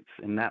their roots,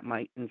 and that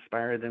might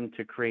inspire them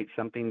to create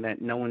something that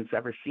no one's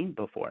ever seen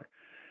before.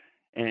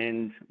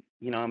 And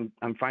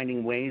I'm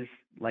finding ways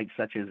like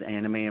such as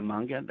anime and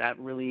manga that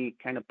really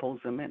kind of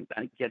pulls them in.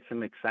 That gets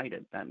them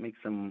excited. That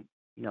makes them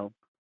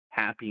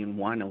happy and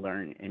want to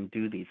learn and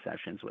do these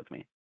sessions with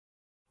me.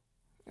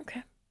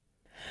 Okay.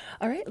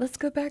 All right, let's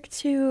go back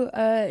to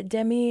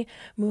Demi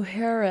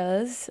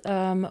Mujeres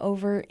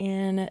over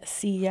in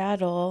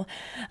Seattle.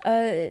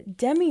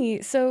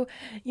 Demi, so,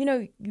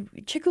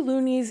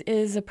 Chickalunis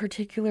is a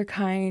particular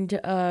kind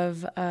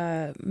of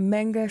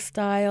manga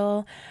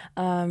style.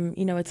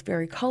 It's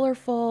very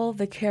colorful.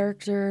 The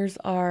characters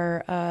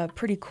are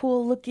pretty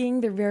cool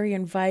looking. They're very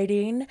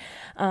inviting.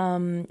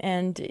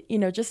 And,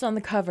 just on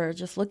the cover,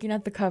 just looking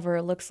at the cover,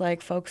 it looks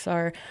like folks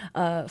are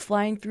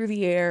flying through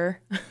the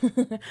air,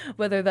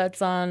 whether that's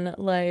on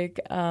like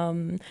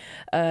a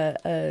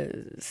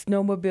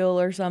snowmobile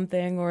or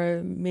something,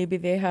 or maybe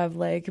they have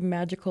like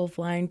magical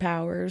flying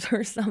powers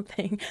or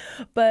something.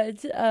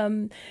 But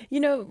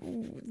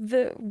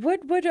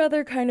what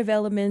other kind of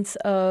elements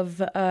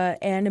of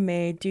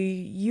anime do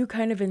you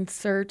kind of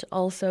insert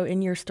also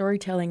in your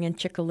storytelling in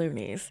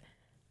Chickalunis?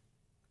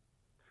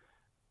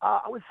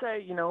 I would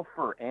say,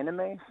 for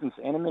anime, since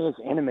anime is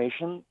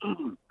animation,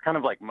 kind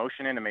of like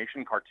motion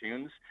animation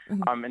cartoons,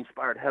 I'm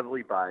inspired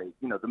heavily by,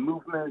 the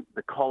movement,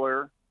 the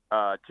color.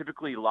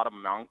 Typically, a lot of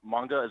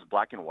manga is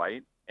black and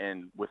white.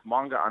 And with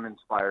manga, I'm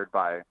inspired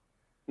by,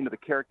 the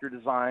character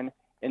design.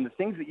 And the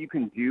things that you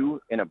can do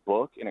in a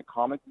book, in a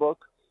comic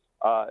book,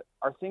 are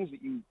things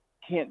that you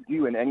can't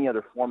do in any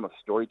other form of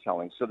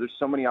storytelling. So there's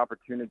so many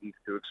opportunities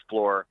to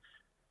explore,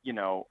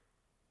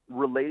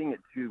 relating it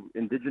to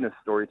Indigenous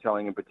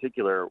storytelling in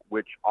particular,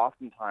 which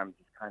oftentimes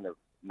is kind of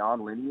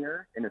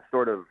nonlinear and is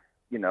sort of,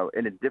 in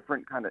a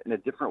different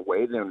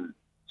way than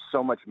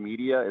so much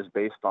media is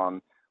based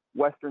on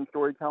Western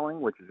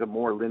storytelling, which is a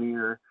more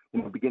linear,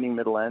 beginning,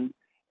 middle, end.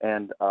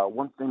 And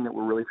one thing that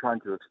we're really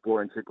trying to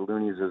explore in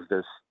Chickalunis is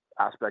this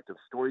aspect of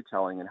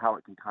storytelling and how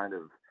it can kind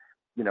of,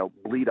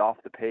 bleed off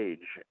the page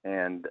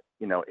and,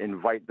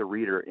 invite the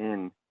reader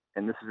in.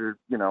 And this is,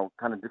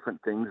 kind of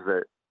different things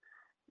that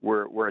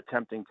we're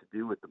attempting to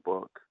do with the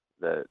book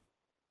that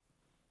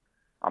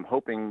I'm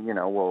hoping,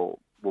 will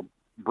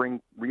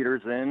bring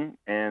readers in,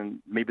 and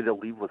maybe they'll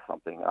leave with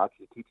something,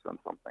 actually teach them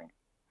something.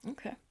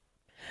 Okay.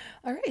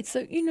 All right.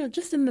 So,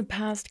 just in the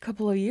past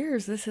couple of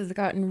years, this has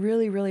gotten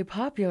really, really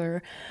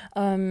popular.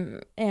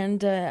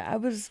 And I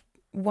was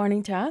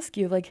wanting to ask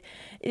you, like,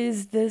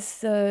 is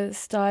this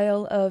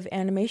style of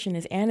animation,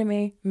 is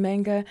anime,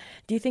 manga,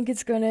 do you think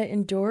it's going to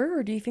endure,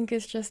 or do you think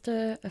it's just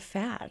a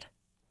fad?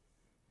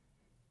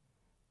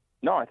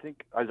 No, I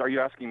think, are you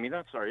asking me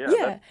that? Sorry.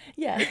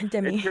 Yeah.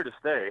 Demi. It's here to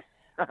stay.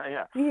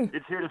 Yeah,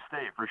 It's here to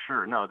stay for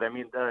sure. No, I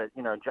mean, the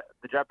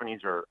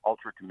Japanese are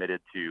ultra committed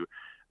to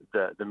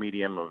the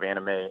medium of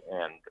anime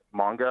and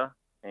manga,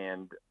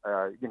 and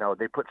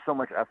they put so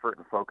much effort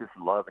and focus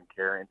and love and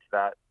care into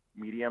that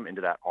medium,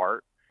 into that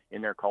art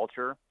in their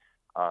culture,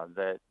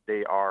 that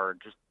they are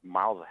just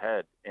miles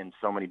ahead in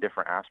so many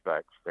different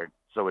aspects. They're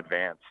so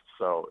advanced.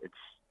 So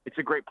it's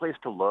a great place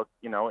to look.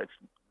 It's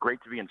great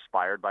to be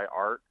inspired by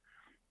art.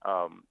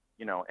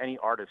 Any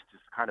artist is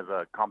kind of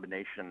a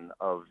combination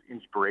of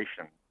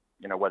inspiration,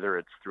 whether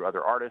it's through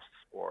other artists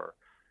or,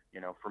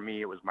 for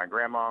me, it was my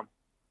grandma.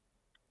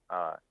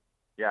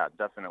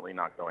 Definitely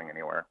not going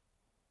anywhere.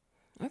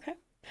 Okay.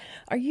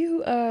 Are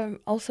you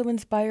also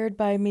inspired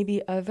by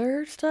maybe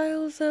other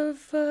styles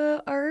of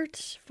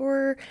art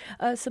for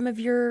some of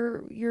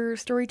your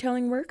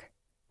storytelling work?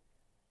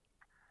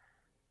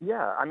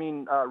 Yeah, I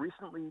mean,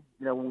 recently,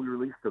 when we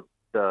released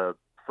the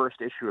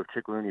first issue of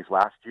Chickaluni's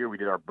last year, we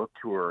did our book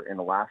tour in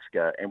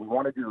Alaska, and we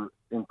wanted to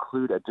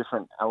include a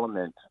different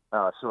element,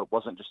 so it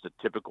wasn't just a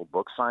typical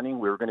book signing.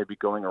 We were going to be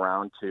going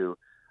around to,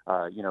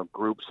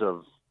 groups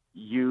of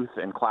youth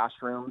and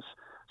classrooms.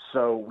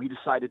 So we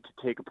decided to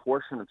take a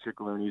portion of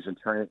Chickaluni's and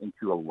turn it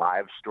into a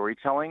live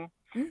storytelling.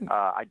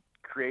 I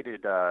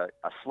created a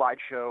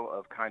slideshow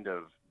of kind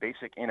of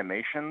basic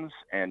animations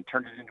and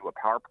turned it into a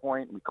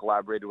PowerPoint. We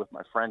collaborated with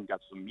my friend,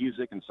 got some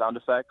music and sound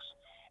effects.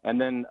 And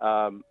then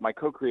my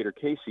co-creator,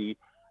 Casey,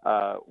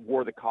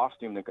 wore the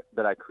costume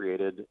that I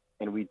created,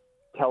 and we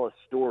tell a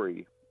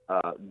story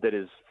that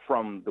is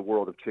from the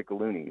world of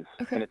Chickaluni's.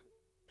 Okay. And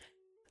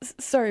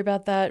sorry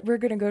about that. We're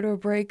going to go to a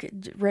break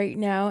right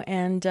now,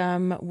 and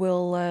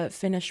we'll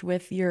finish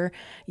with your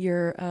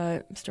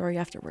story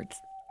afterwards.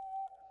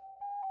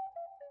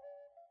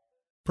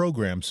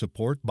 Program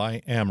support by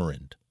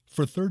Amerant.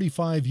 For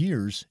 35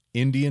 years,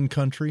 Indian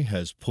Country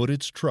has put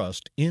its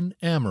trust in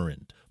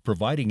Amerant,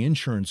 providing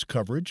insurance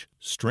coverage,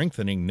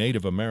 strengthening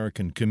Native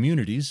American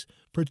communities,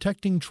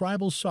 protecting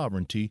tribal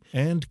sovereignty,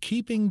 and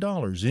keeping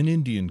dollars in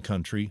Indian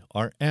Country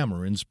are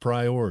Amerant's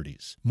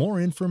priorities. More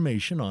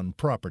information on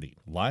property,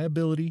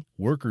 liability,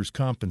 workers'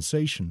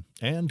 compensation,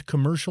 and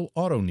commercial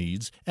auto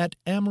needs at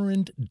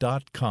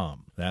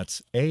amerant.com.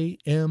 That's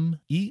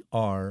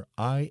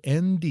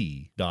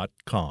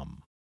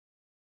AMERIND.com.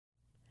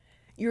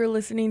 You're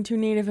listening to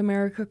Native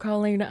America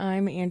Calling.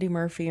 I'm Andy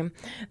Murphy.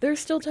 There's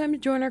still time to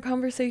join our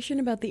conversation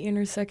about the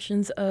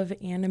intersections of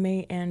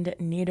anime and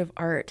Native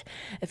art.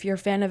 If you're a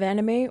fan of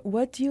anime,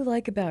 what do you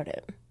like about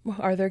it?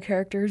 Are there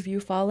characters you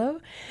follow?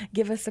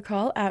 Give us a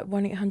call at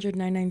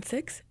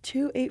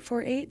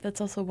 1-800-996-2848. That's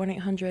also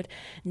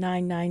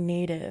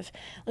 1-800-99-NATIVE.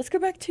 Let's go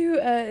back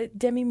to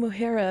Demi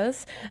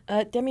Mujeres.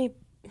 Demi,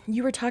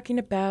 you were talking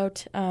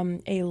about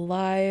a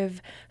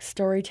live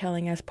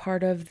storytelling as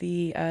part of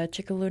the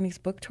Chickaluni's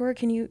book tour.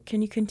 Can you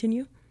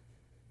continue?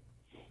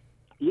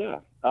 Yeah.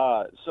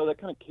 So that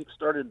kind of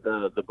kickstarted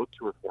the book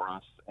tour for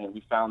us, and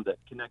we found that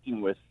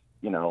connecting with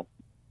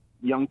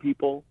young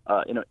people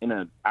in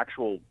an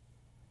actual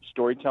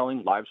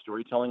live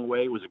storytelling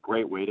way was a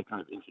great way to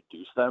kind of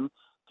introduce them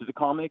to the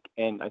comic,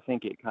 and I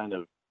think it kind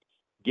of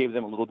gave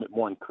them a little bit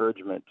more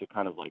encouragement to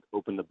kind of like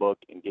open the book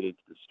and get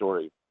into the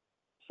story.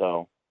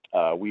 So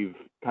we've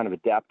kind of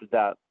adapted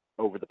that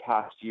over the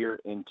past year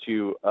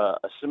into a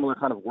similar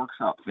kind of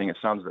workshop thing. It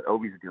sounds that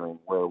Obi's doing,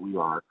 where we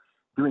are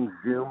doing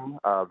Zoom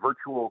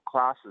virtual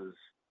classes,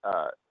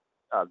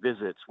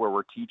 visits, where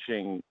we're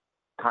teaching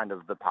kind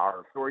of the power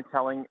of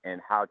storytelling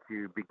and how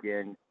to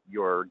begin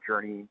your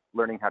journey,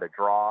 learning how to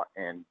draw,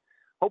 and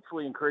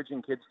hopefully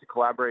encouraging kids to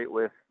collaborate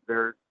with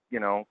their,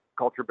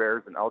 culture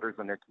bearers and elders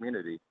in their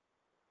community.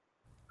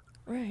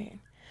 Right.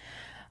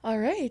 All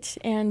right.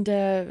 And,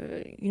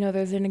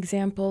 there's an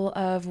example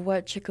of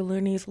what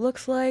Chickaluni's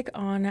looks like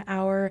on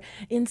our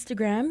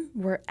Instagram.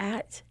 We're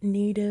at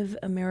Native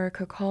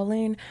America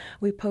Calling.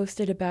 We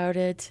posted about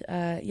it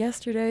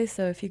yesterday.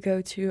 So if you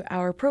go to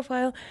our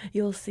profile,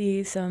 you'll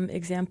see some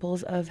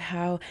examples of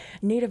how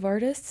Native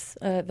artists,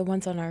 the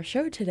ones on our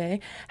show today,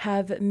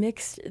 have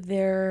mixed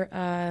their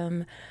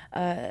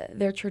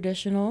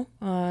traditional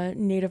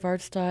Native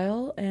art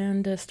style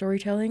and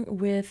storytelling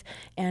with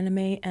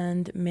anime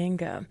and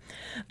manga.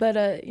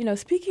 But,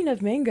 speaking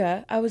of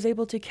manga, I was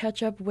able to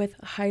catch up with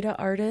Haida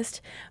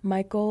artist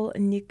Michael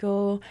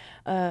Nikolanis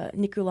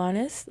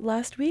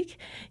last week.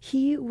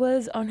 He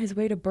was on his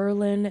way to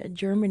Berlin,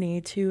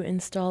 Germany to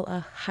install a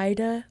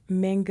Haida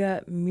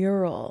manga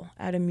mural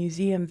at a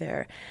museum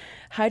there.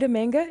 Haida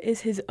manga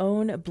is his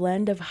own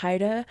blend of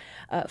Haida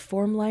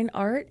formline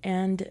art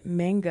and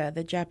manga,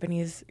 the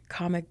Japanese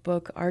comic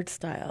book art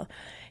style.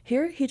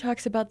 Here he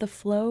talks about the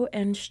flow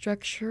and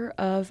structure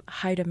of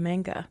Haida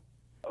manga.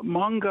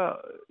 Manga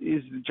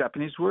is the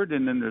Japanese word,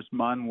 and then there's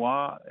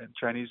manhwa and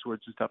Chinese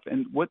words and stuff.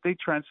 And what they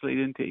translate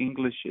into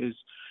English is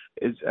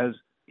as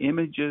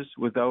images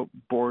without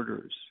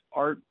borders,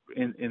 art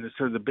in the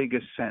sort of the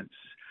biggest sense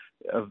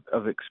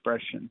of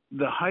expression.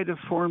 The Haida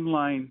form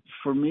line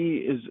for me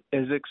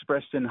is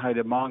expressed in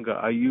Haida manga.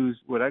 I use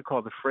what I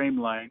call the frame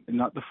line,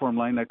 not the form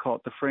line, I call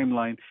it the frame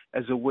line,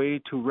 as a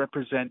way to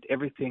represent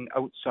everything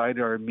outside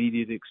our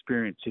immediate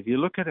experience. If you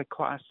look at a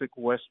classic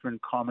Western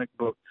comic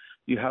book,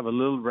 you have a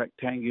little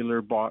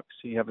rectangular box,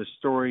 you have a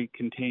story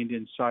contained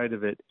inside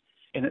of it,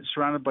 and it's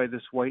surrounded by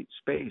this white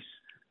space.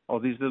 All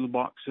these little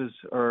boxes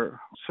are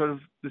sort of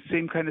the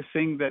same kind of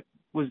thing that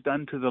was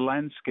done to the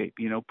landscape,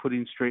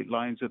 putting straight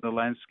lines of the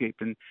landscape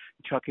and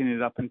chucking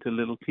it up into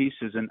little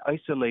pieces and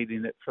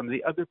isolating it from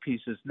the other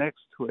pieces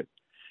next to it.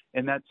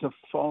 And that's a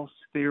false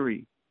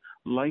theory.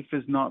 Life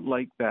is not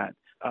like that.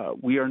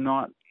 We are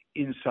not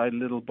inside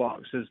little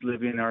boxes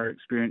living our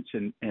experience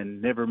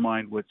and never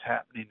mind what's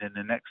happening in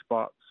the next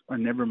box, or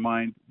never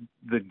mind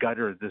the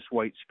gutter, this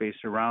white space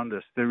around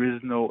us. There is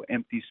no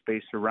empty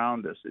space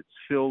around us. It's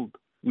filled.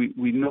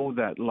 We know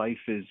that life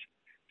is,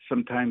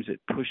 sometimes it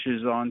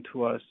pushes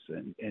onto us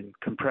and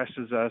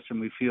compresses us and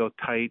we feel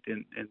tight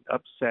and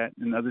upset.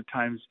 And other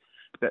times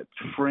that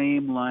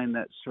frame line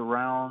that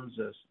surrounds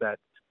us, that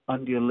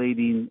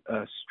undulating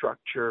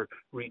structure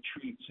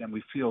retreats and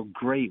we feel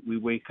great. We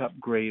wake up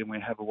great and we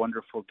have a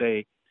wonderful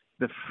day.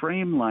 The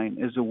frame line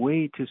is a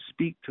way to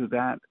speak to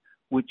that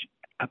which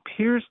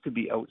appears to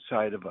be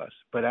outside of us,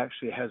 but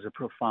actually has a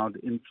profound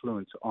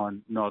influence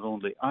on not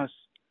only us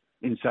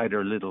inside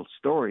our little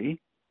story,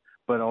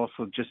 but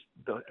also just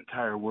the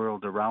entire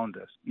world around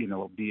us,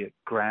 be it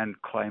grand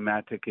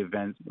climatic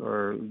events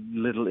or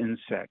little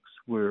insects,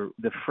 where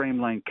the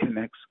frame line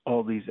connects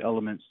all these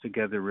elements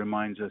together,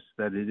 reminds us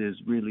that it is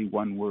really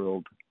one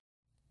world.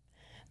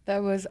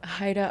 That was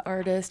Haida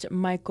artist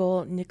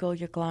Michael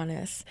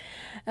Nikolanis.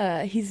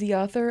 He's the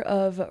author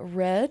of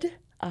Red,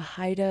 a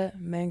Haida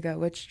manga,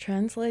 which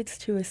translates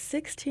to a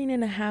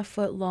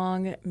 16.5-foot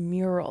long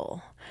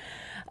mural.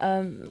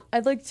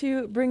 I'd like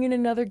to bring in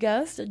another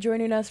guest.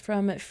 Joining us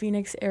from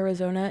Phoenix,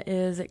 Arizona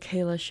is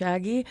Kayla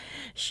Shaggy.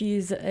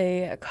 She's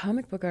a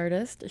comic book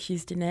artist.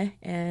 She's Diné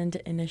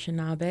and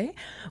Anishinaabe.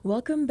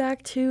 Welcome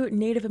back to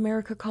Native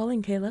America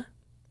Calling, Kayla.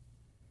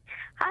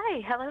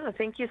 Hi, hello.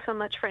 Thank you so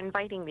much for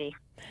inviting me.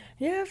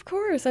 Yeah, of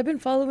course. I've been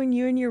following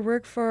you and your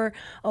work for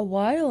a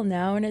while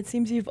now, and it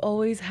seems you've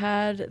always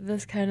had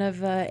this kind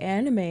of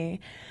anime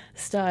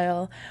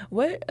style.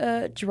 What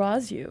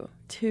draws you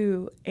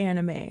to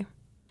anime?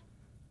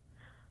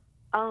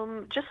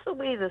 Just the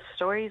way the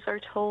stories are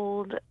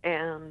told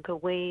and the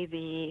way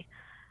the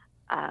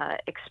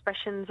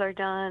expressions are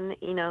done,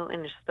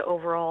 and just the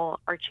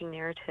overall arching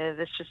narrative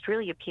is just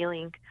really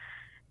appealing.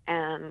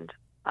 And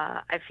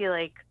I feel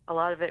like a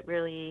lot of it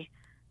really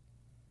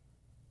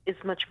is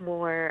much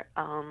more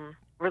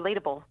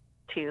relatable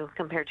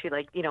compared to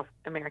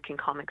American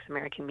comics,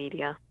 American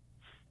media.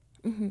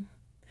 Mm-hmm.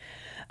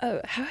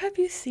 How have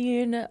you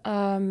seen,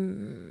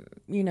 anime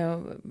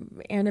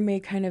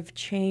kind of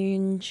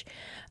change,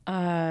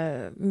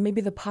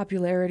 maybe the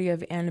popularity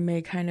of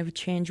anime kind of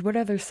change? What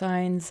other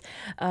signs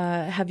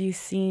have you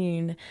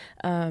seen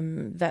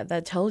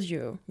that tells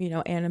you,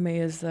 anime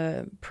is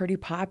pretty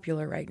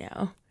popular right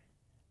now?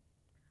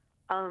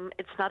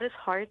 It's not as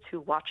hard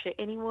to watch it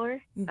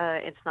anymore.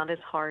 It's not as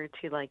hard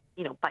to buy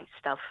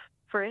stuff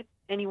for it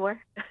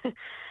anymore.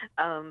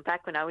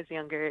 Back when I was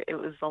younger, it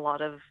was a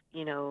lot of,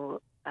 you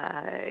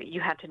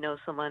had to know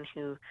someone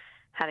who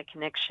had a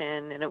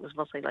connection, and it was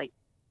mostly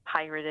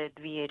pirated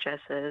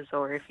VHSs,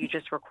 or if you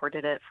just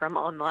recorded it from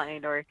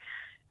online or,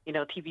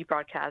 TV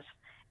broadcasts.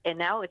 And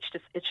now it's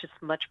just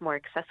much more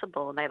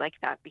accessible, and I like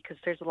that because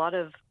there's a lot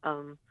of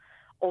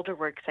older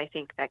works, I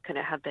think, that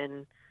couldn't have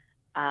been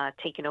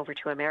taken over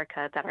to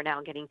America that are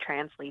now getting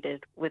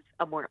translated with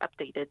a more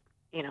updated,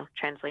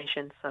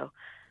 translation. So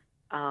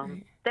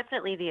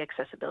definitely the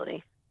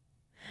accessibility.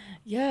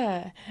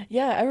 Yeah.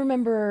 I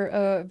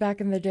remember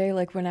back in the day,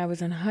 when I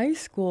was in high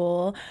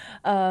school,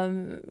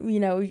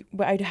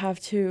 I'd have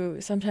to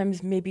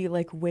sometimes maybe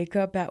wake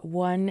up at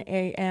 1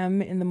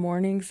 a.m. in the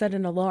morning, set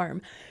an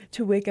alarm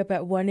to wake up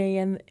at 1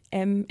 a.m.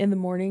 in the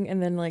morning,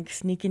 and then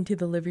sneak into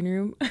the living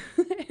room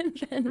and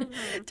then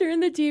turn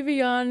the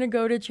TV on and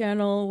go to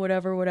channel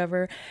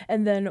whatever,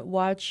 and then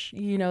watch,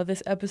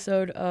 this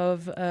episode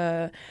of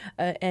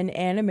an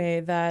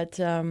anime that,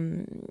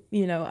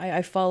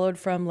 I followed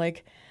from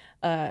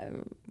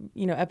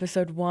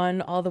episode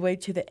 1 all the way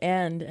to the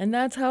end. And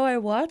that's how I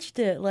watched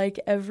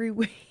it, every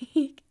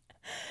week.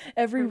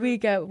 every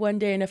week at one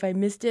day, and if I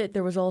missed it,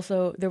 there was a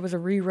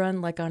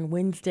rerun like on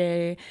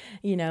Wednesday,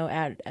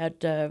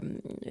 at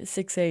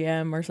 6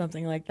 a.m. or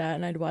something like that,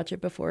 and I'd watch it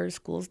before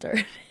school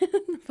started.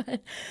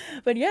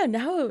 but yeah,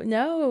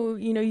 now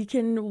you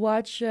can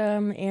watch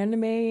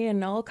anime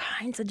and all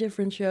kinds of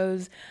different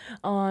shows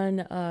on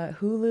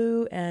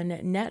Hulu and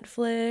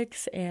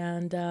Netflix,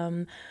 and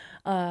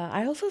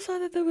I also saw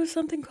that there was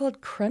something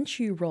called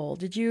Crunchyroll.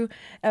 Did you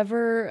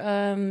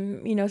ever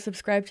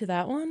subscribe to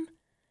that one?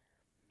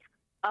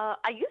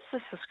 I used to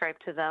subscribe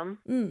to them.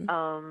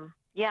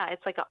 Yeah,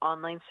 it's like an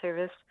online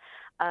service.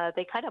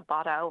 They kind of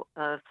bought out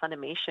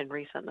Funimation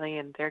recently,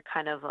 and they're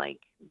kind of like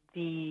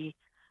the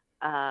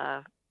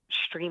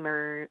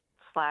streamer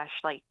slash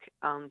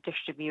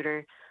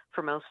distributor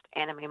for most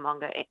anime and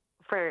manga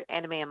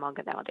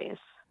nowadays.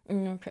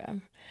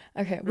 Okay.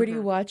 What are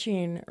you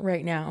watching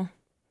right now?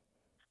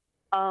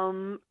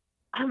 I'm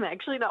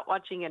actually not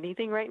watching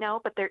anything right now,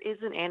 but there is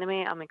an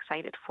anime I'm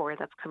excited for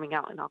that's coming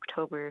out in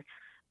October.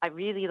 I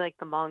really like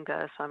the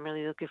manga, so I'm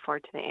really looking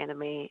forward to the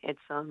anime. It's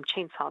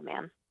Chainsaw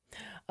Man.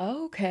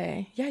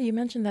 Okay. Yeah, you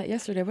mentioned that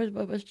yesterday.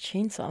 What was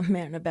Chainsaw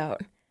Man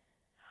about?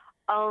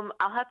 I'll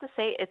have to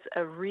say it's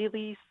a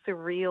really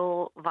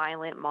surreal,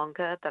 violent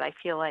manga that I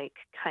feel like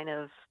kind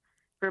of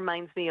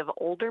reminds me of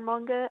older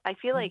manga. I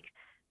feel like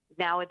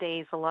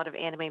nowadays a lot of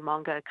anime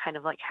manga kind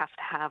of like has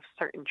to have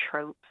certain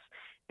tropes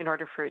in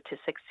order for it to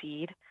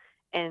succeed.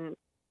 And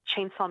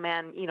Chainsaw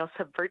Man,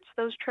 subverts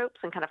those tropes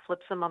and kind of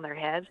flips them on their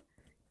head,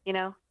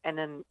 and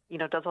then,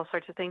 does all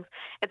sorts of things.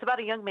 It's about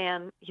a young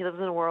man. He lives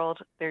in a world.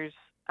 There's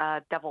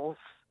devils,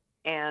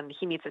 and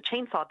he meets a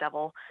chainsaw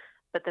devil,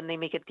 but then they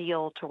make a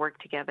deal to work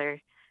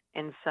together.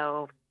 And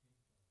so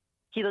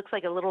he looks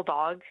like a little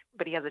dog,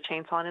 but he has a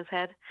chainsaw on his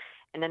head.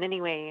 And then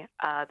anyway,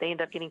 they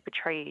end up getting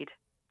betrayed.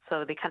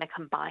 So they kind of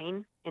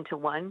combine into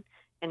one,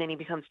 and then he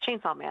becomes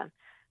Chainsaw Man.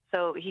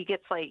 So he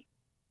gets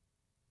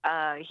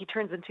he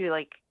turns into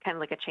kind of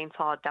like a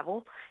chainsaw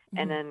devil,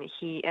 and then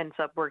he ends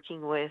up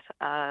working with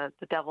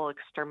the devil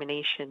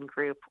extermination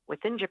group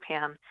within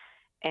Japan,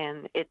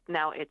 and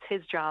it's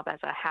his job as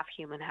a half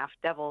human, half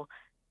devil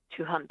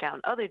to hunt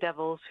down other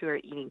devils who are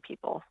eating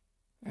people.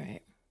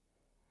 Right.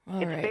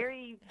 It's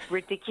very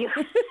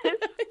ridiculous,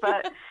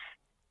 but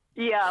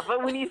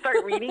when you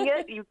start reading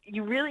it,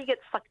 you really get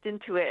sucked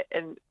into it,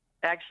 and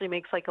it actually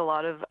makes a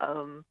lot of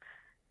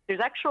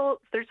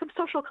there's some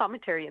social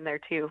commentary in there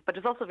too, but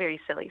it's also very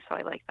silly, so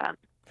I like that.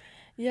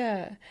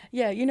 Yeah.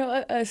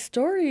 A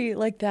story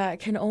like that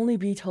can only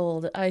be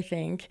told, I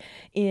think,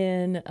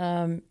 in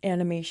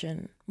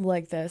animation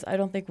like this. I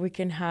don't think we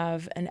can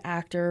have an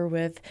actor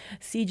with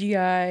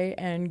CGI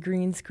and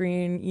green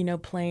screen,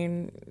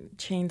 playing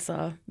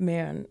Chainsaw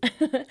Man.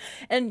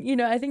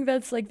 And, I think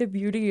that's the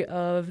beauty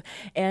of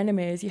anime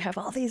is you have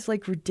all these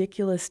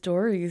ridiculous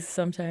stories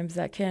sometimes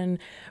that can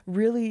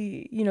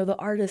really, the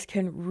artist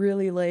can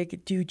really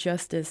do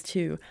justice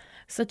to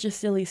such a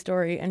silly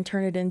story and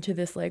turn it into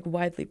this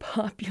widely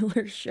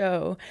popular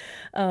show.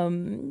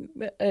 If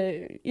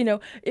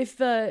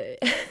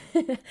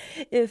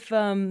if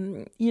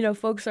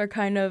folks are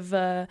kind of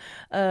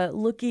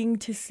looking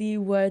to see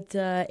what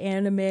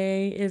anime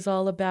is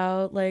all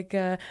about,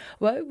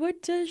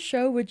 what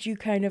show would you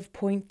kind of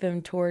point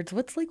them towards?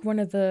 What's one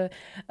of the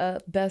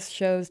best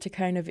shows to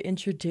kind of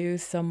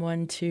introduce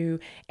someone to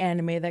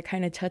anime that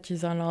kind of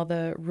touches on all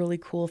the really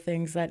cool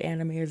things that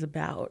anime is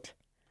about?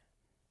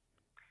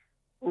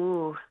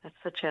 Ooh, that's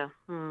such a...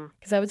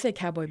 Because I would say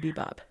Cowboy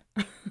Bebop.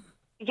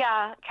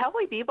 Yeah,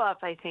 Cowboy Bebop,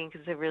 I think,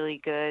 is a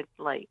really good,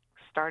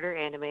 starter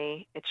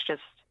anime. It's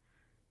just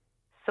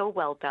so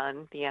well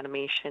done, the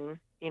animation,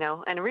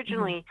 And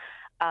originally,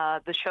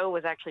 the show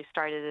was actually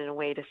started in a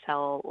way to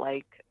sell,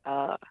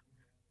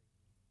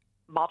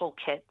 model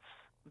kits.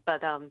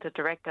 But the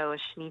director,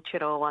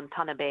 Shinichiro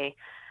Watanabe,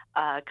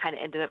 kind of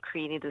ended up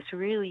creating this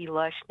really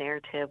lush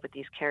narrative with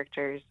these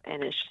characters,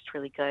 and it's just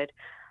really good.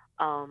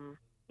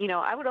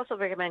 I would also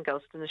recommend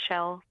Ghost in the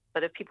Shell,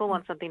 but if people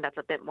want something that's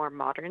a bit more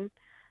modern,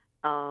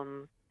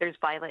 there's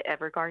Violet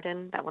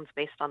Evergarden. That one's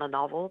based on a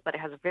novel, but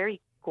it has a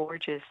very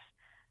gorgeous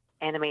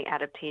anime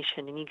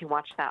adaptation, and you can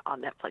watch that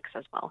on Netflix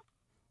as well.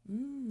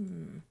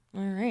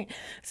 All right.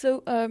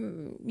 So,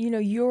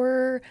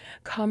 your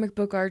comic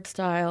book art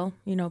style,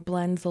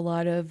 blends a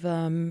lot of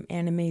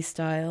anime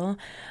style.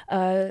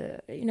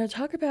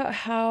 Talk about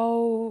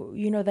how,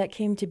 that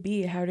came to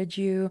be. How did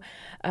you,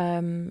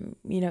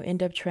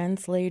 end up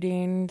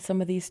translating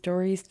some of these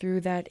stories through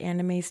that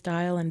anime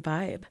style and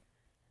vibe?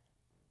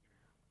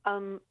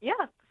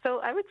 Yeah.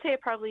 So I would say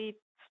it probably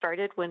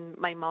started when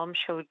my mom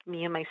showed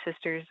me and my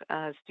sisters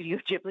Studio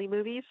Ghibli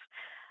movies.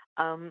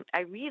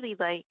 I really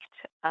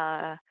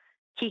liked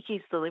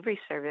Kiki's Delivery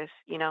Service,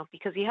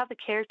 because you have the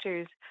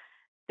characters,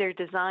 their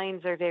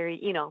designs are very,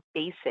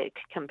 basic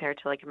compared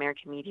to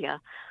American media,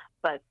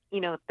 but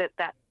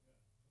that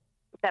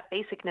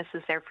basicness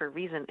is there for a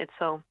reason. It's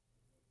so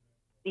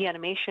the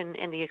animation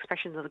and the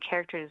expressions of the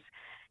characters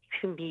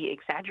can be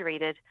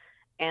exaggerated,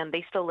 and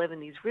they still live in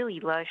these really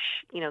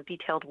lush,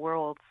 detailed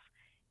worlds.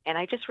 And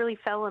I just really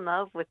fell in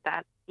love with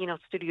that,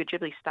 Studio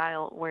Ghibli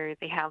style where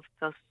they have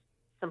those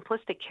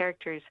simplistic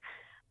characters,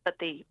 but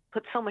they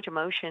put so much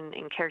emotion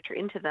and character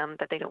into them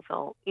that they don't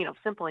feel,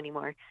 simple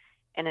anymore.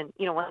 And then,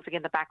 once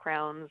again, the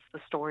backgrounds,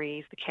 the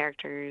stories, the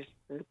characters,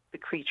 the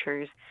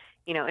creatures,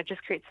 it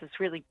just creates this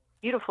really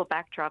beautiful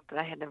backdrop that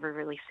I had never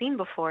really seen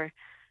before.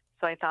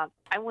 So I thought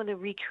I want to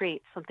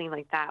recreate something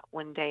like that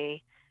one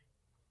day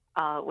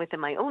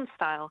within my own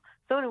style.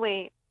 So in a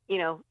way,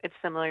 it's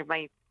similar.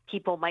 My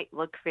people might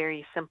look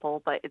very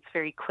simple, but it's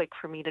very quick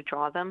for me to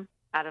draw them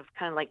out of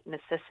kind of like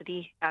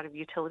necessity, out of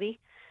utility.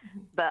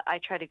 Mm-hmm. But I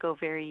try to go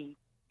very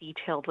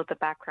detailed with the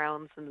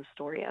backgrounds and the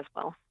story as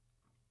well.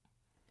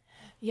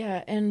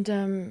 Yeah, and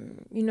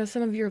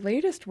some of your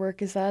latest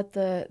work, is that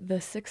the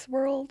Six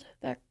World,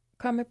 that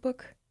comic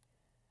book?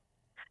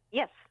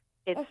 Yes,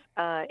 it's.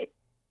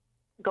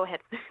 Go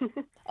ahead.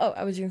 Oh,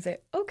 I was going to say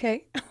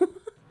okay,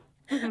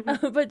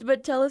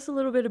 but tell us a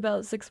little bit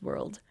about Six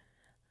World.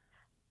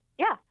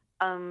 Yeah.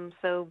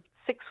 So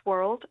Six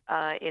World,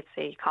 it's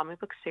a comic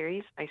book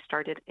series. I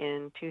started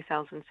in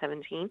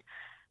 2017.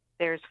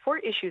 There's 4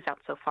 issues out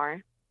so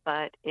far,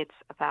 but it's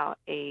about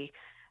a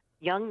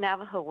young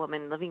Navajo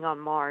woman living on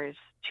Mars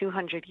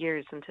 200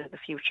 years into the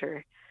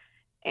future.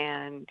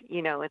 And,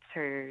 it's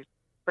her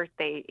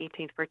birthday,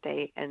 18th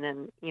birthday, and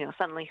then,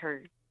 suddenly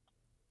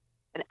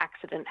an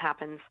accident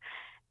happens,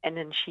 and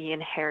then she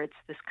inherits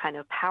this kind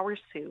of power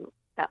suit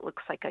that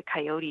looks like a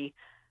coyote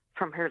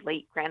from her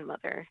late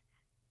grandmother.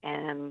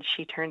 And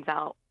it turns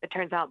out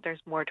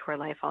there's more to her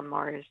life on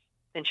Mars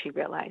than she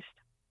realized.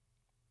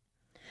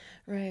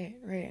 Right.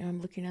 I'm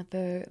looking at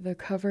the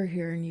cover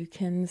here, and you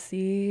can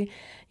see,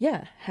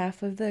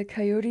 half of the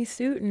coyote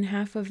suit and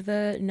half of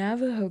the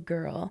Navajo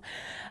girl.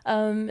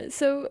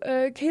 So,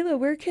 Kayla,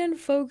 where can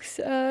folks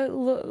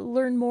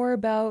learn more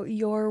about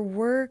your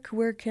work?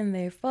 Where can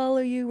they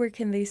follow you? Where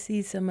can they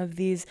see some of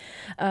these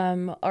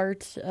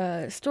art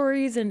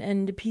stories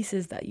and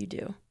pieces that you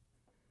do?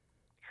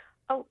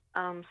 Oh,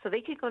 so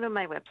they could go to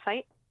my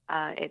website.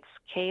 It's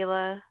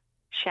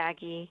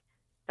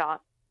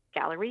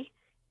kaylashaggy.gallery.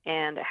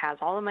 And it has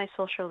all of my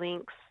social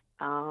links,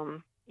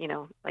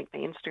 like my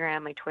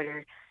Instagram, my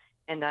Twitter.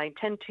 And I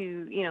tend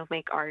to,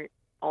 make art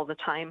all the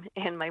time.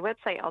 And my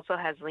website also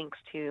has links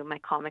to my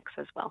comics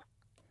as well.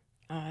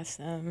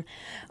 Awesome.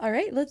 All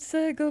right, let's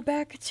go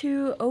back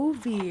to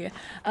Ovi.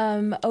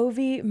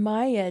 Ovi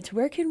Mayet,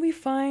 where can we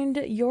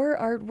find your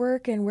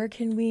artwork and where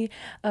can we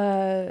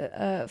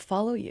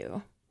follow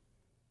you?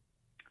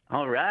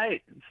 All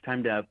right, it's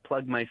time to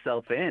plug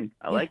myself in.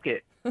 I like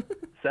it.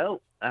 So,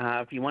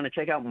 if you want to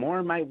check out more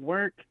of my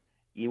work,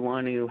 you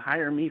want to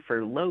hire me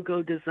for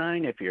logo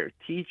design. If you're a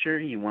teacher,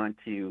 you want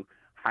to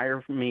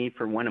hire me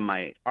for one of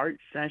my art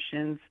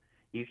sessions,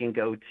 you can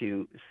go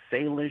to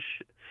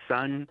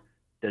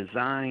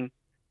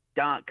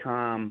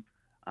SalishSunDesign.com.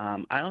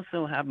 I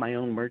also have my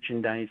own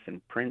merchandise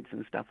and prints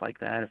and stuff like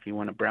that. If you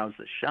want to browse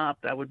the shop,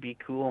 that would be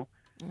cool.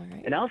 All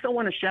right. And I also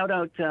want to shout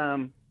out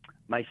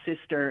my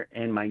sister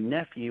and my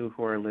nephew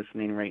who are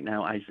listening right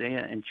now,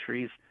 Isaiah and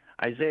Therese.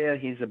 Isaiah,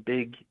 he's a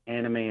big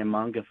anime and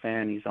manga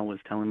fan. He's always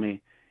telling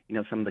me,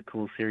 some of the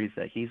cool series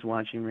that he's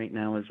watching right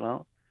now as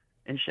well.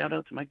 And shout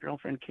out to my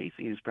girlfriend,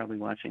 Casey, who's probably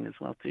watching as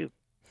well, too.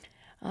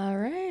 All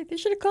right. They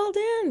should have called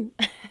in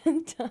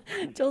and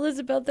told us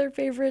about their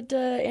favorite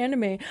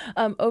anime.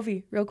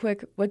 Ovi, real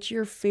quick, what's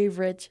your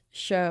favorite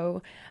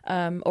show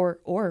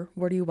or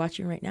what are you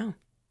watching right now?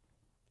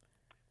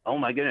 Oh,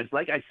 my goodness.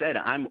 Like I said,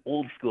 I'm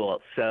old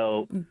school,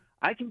 so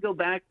I can go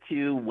back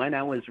to when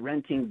I was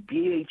renting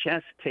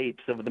VHS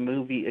tapes of the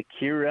movie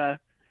Akira,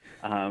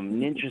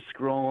 Ninja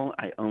Scroll.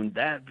 I owned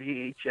that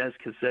VHS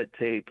cassette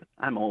tape.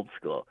 I'm old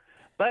school.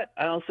 But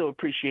I also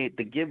appreciate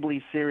the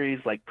Ghibli series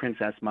like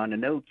Princess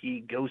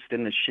Mononoke, Ghost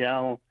in the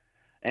Shell.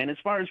 And as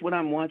far as what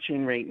I'm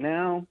watching right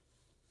now,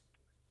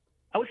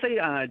 I would say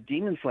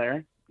Demon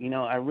Slayer.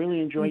 I really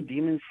enjoy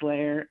Demon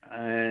Slayer,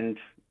 and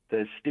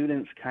the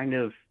students kind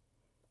of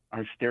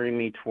are steering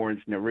me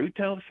towards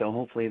Naruto, so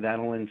hopefully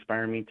that'll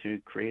inspire me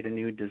to create a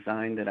new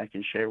design that I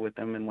can share with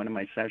them in one of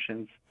my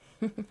sessions.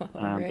 Right.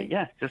 But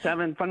yeah, just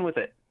having fun with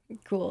it.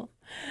 Cool.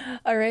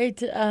 All right,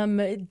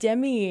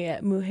 Demi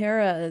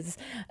Mujeres,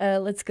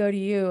 let's go to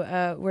you.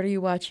 What are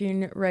you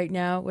watching right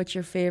now? What's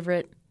your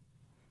favorite?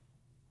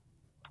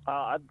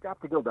 I've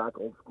got to go back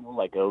old school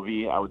like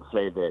Ovi. I would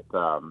say that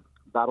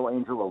Battle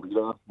Angel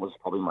Alita was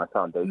probably my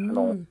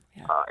foundational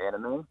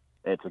anime.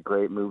 It's a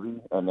great movie,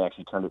 and they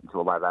actually turned it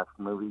into a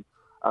live-action movie.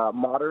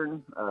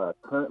 Modern,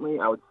 currently,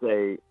 I would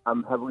say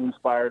I'm heavily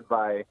inspired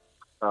by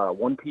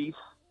One Piece.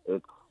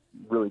 It's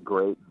really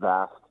great,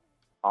 vast,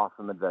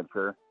 awesome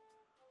adventure.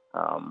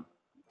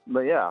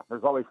 But yeah,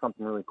 there's always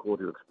something really cool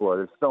to explore.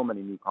 There's so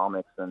many new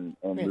comics and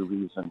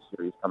movies and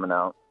series coming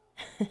out.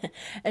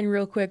 And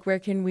real quick, where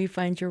can we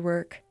find your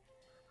work?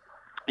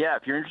 Yeah,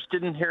 if you're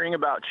interested in hearing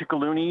about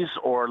Chicaloonies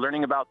or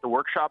learning about the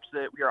workshops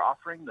that we are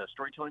offering, the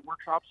storytelling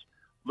workshops,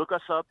 look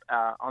us up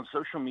on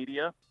social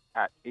media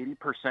at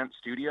 80%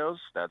 Studios.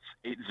 That's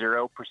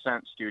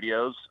 80%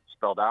 Studios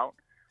spelled out.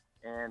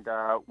 And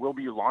we'll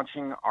be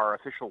launching our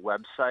official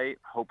website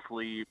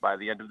hopefully by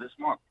the end of this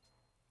month.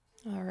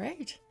 All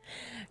right.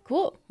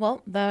 Cool.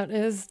 Well, that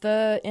is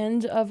the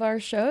end of our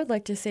show. I'd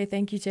like to say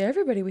thank you to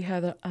everybody we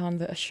had on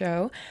the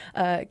show.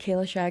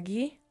 Kayla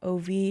Shaggy,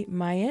 Ovi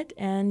Mayet,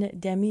 and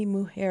Demi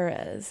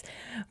Mujeres.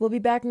 We'll be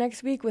back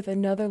next week with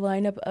another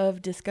lineup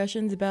of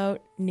discussions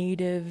about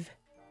Native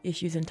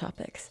issues and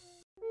topics.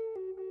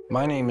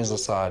 My name is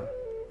Assad.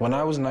 When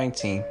I was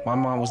 19, my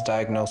mom was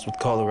diagnosed with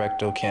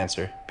colorectal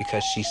cancer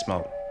because she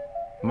smoked.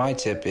 My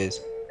tip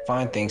is,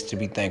 find things to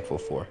be thankful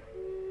for.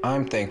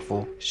 I'm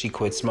thankful she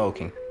quit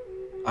smoking.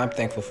 I'm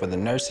thankful for the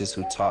nurses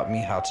who taught me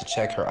how to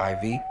check her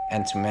IV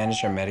and to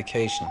manage her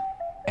medication.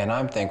 And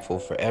I'm thankful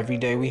for every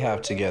day we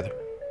have together,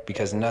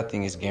 because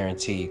nothing is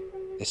guaranteed,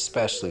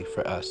 especially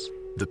for us.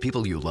 The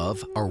people you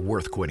love are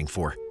worth quitting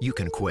for. You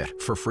can quit.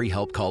 For free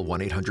help, call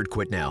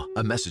 1-800-QUIT-NOW.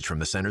 A message from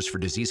the Centers for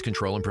Disease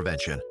Control and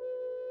Prevention.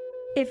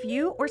 If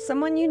you or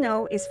someone you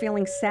know is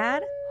feeling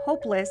sad,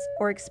 hopeless,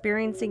 or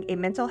experiencing a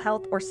mental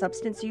health or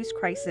substance use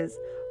crisis,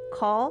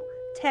 call,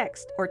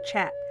 text, or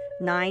chat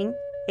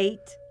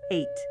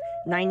 988.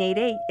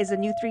 988 is a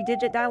new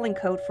 3-digit dialing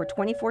code for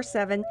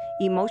 24/7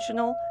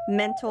 emotional,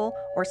 mental,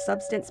 or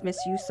substance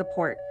misuse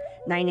support.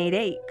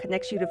 988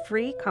 connects you to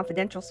free,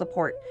 confidential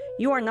support.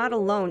 You are not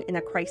alone in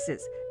a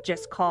crisis.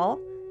 Just call,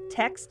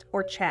 text,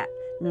 or chat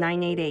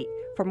 988.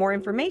 For more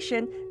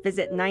information,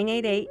 visit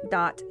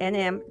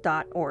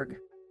 988.nm.org.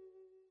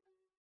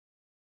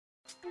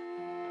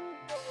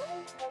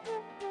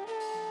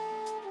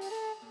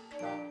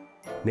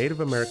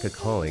 Native America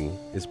Calling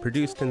is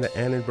produced in the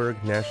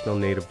Annenberg National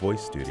Native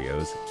Voice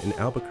Studios in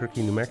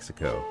Albuquerque, New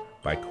Mexico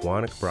by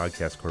Koahnic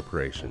Broadcast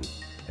Corporation,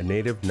 a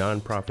Native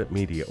nonprofit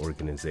media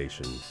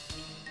organization.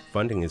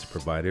 Funding is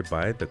provided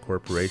by the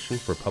Corporation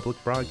for Public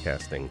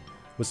Broadcasting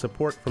with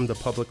support from the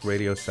Public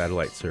Radio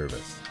Satellite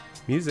Service.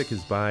 Music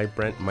is by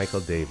Brent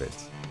Michael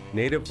Davids.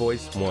 Native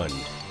Voice One,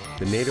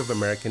 the Native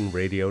American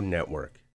Radio Network.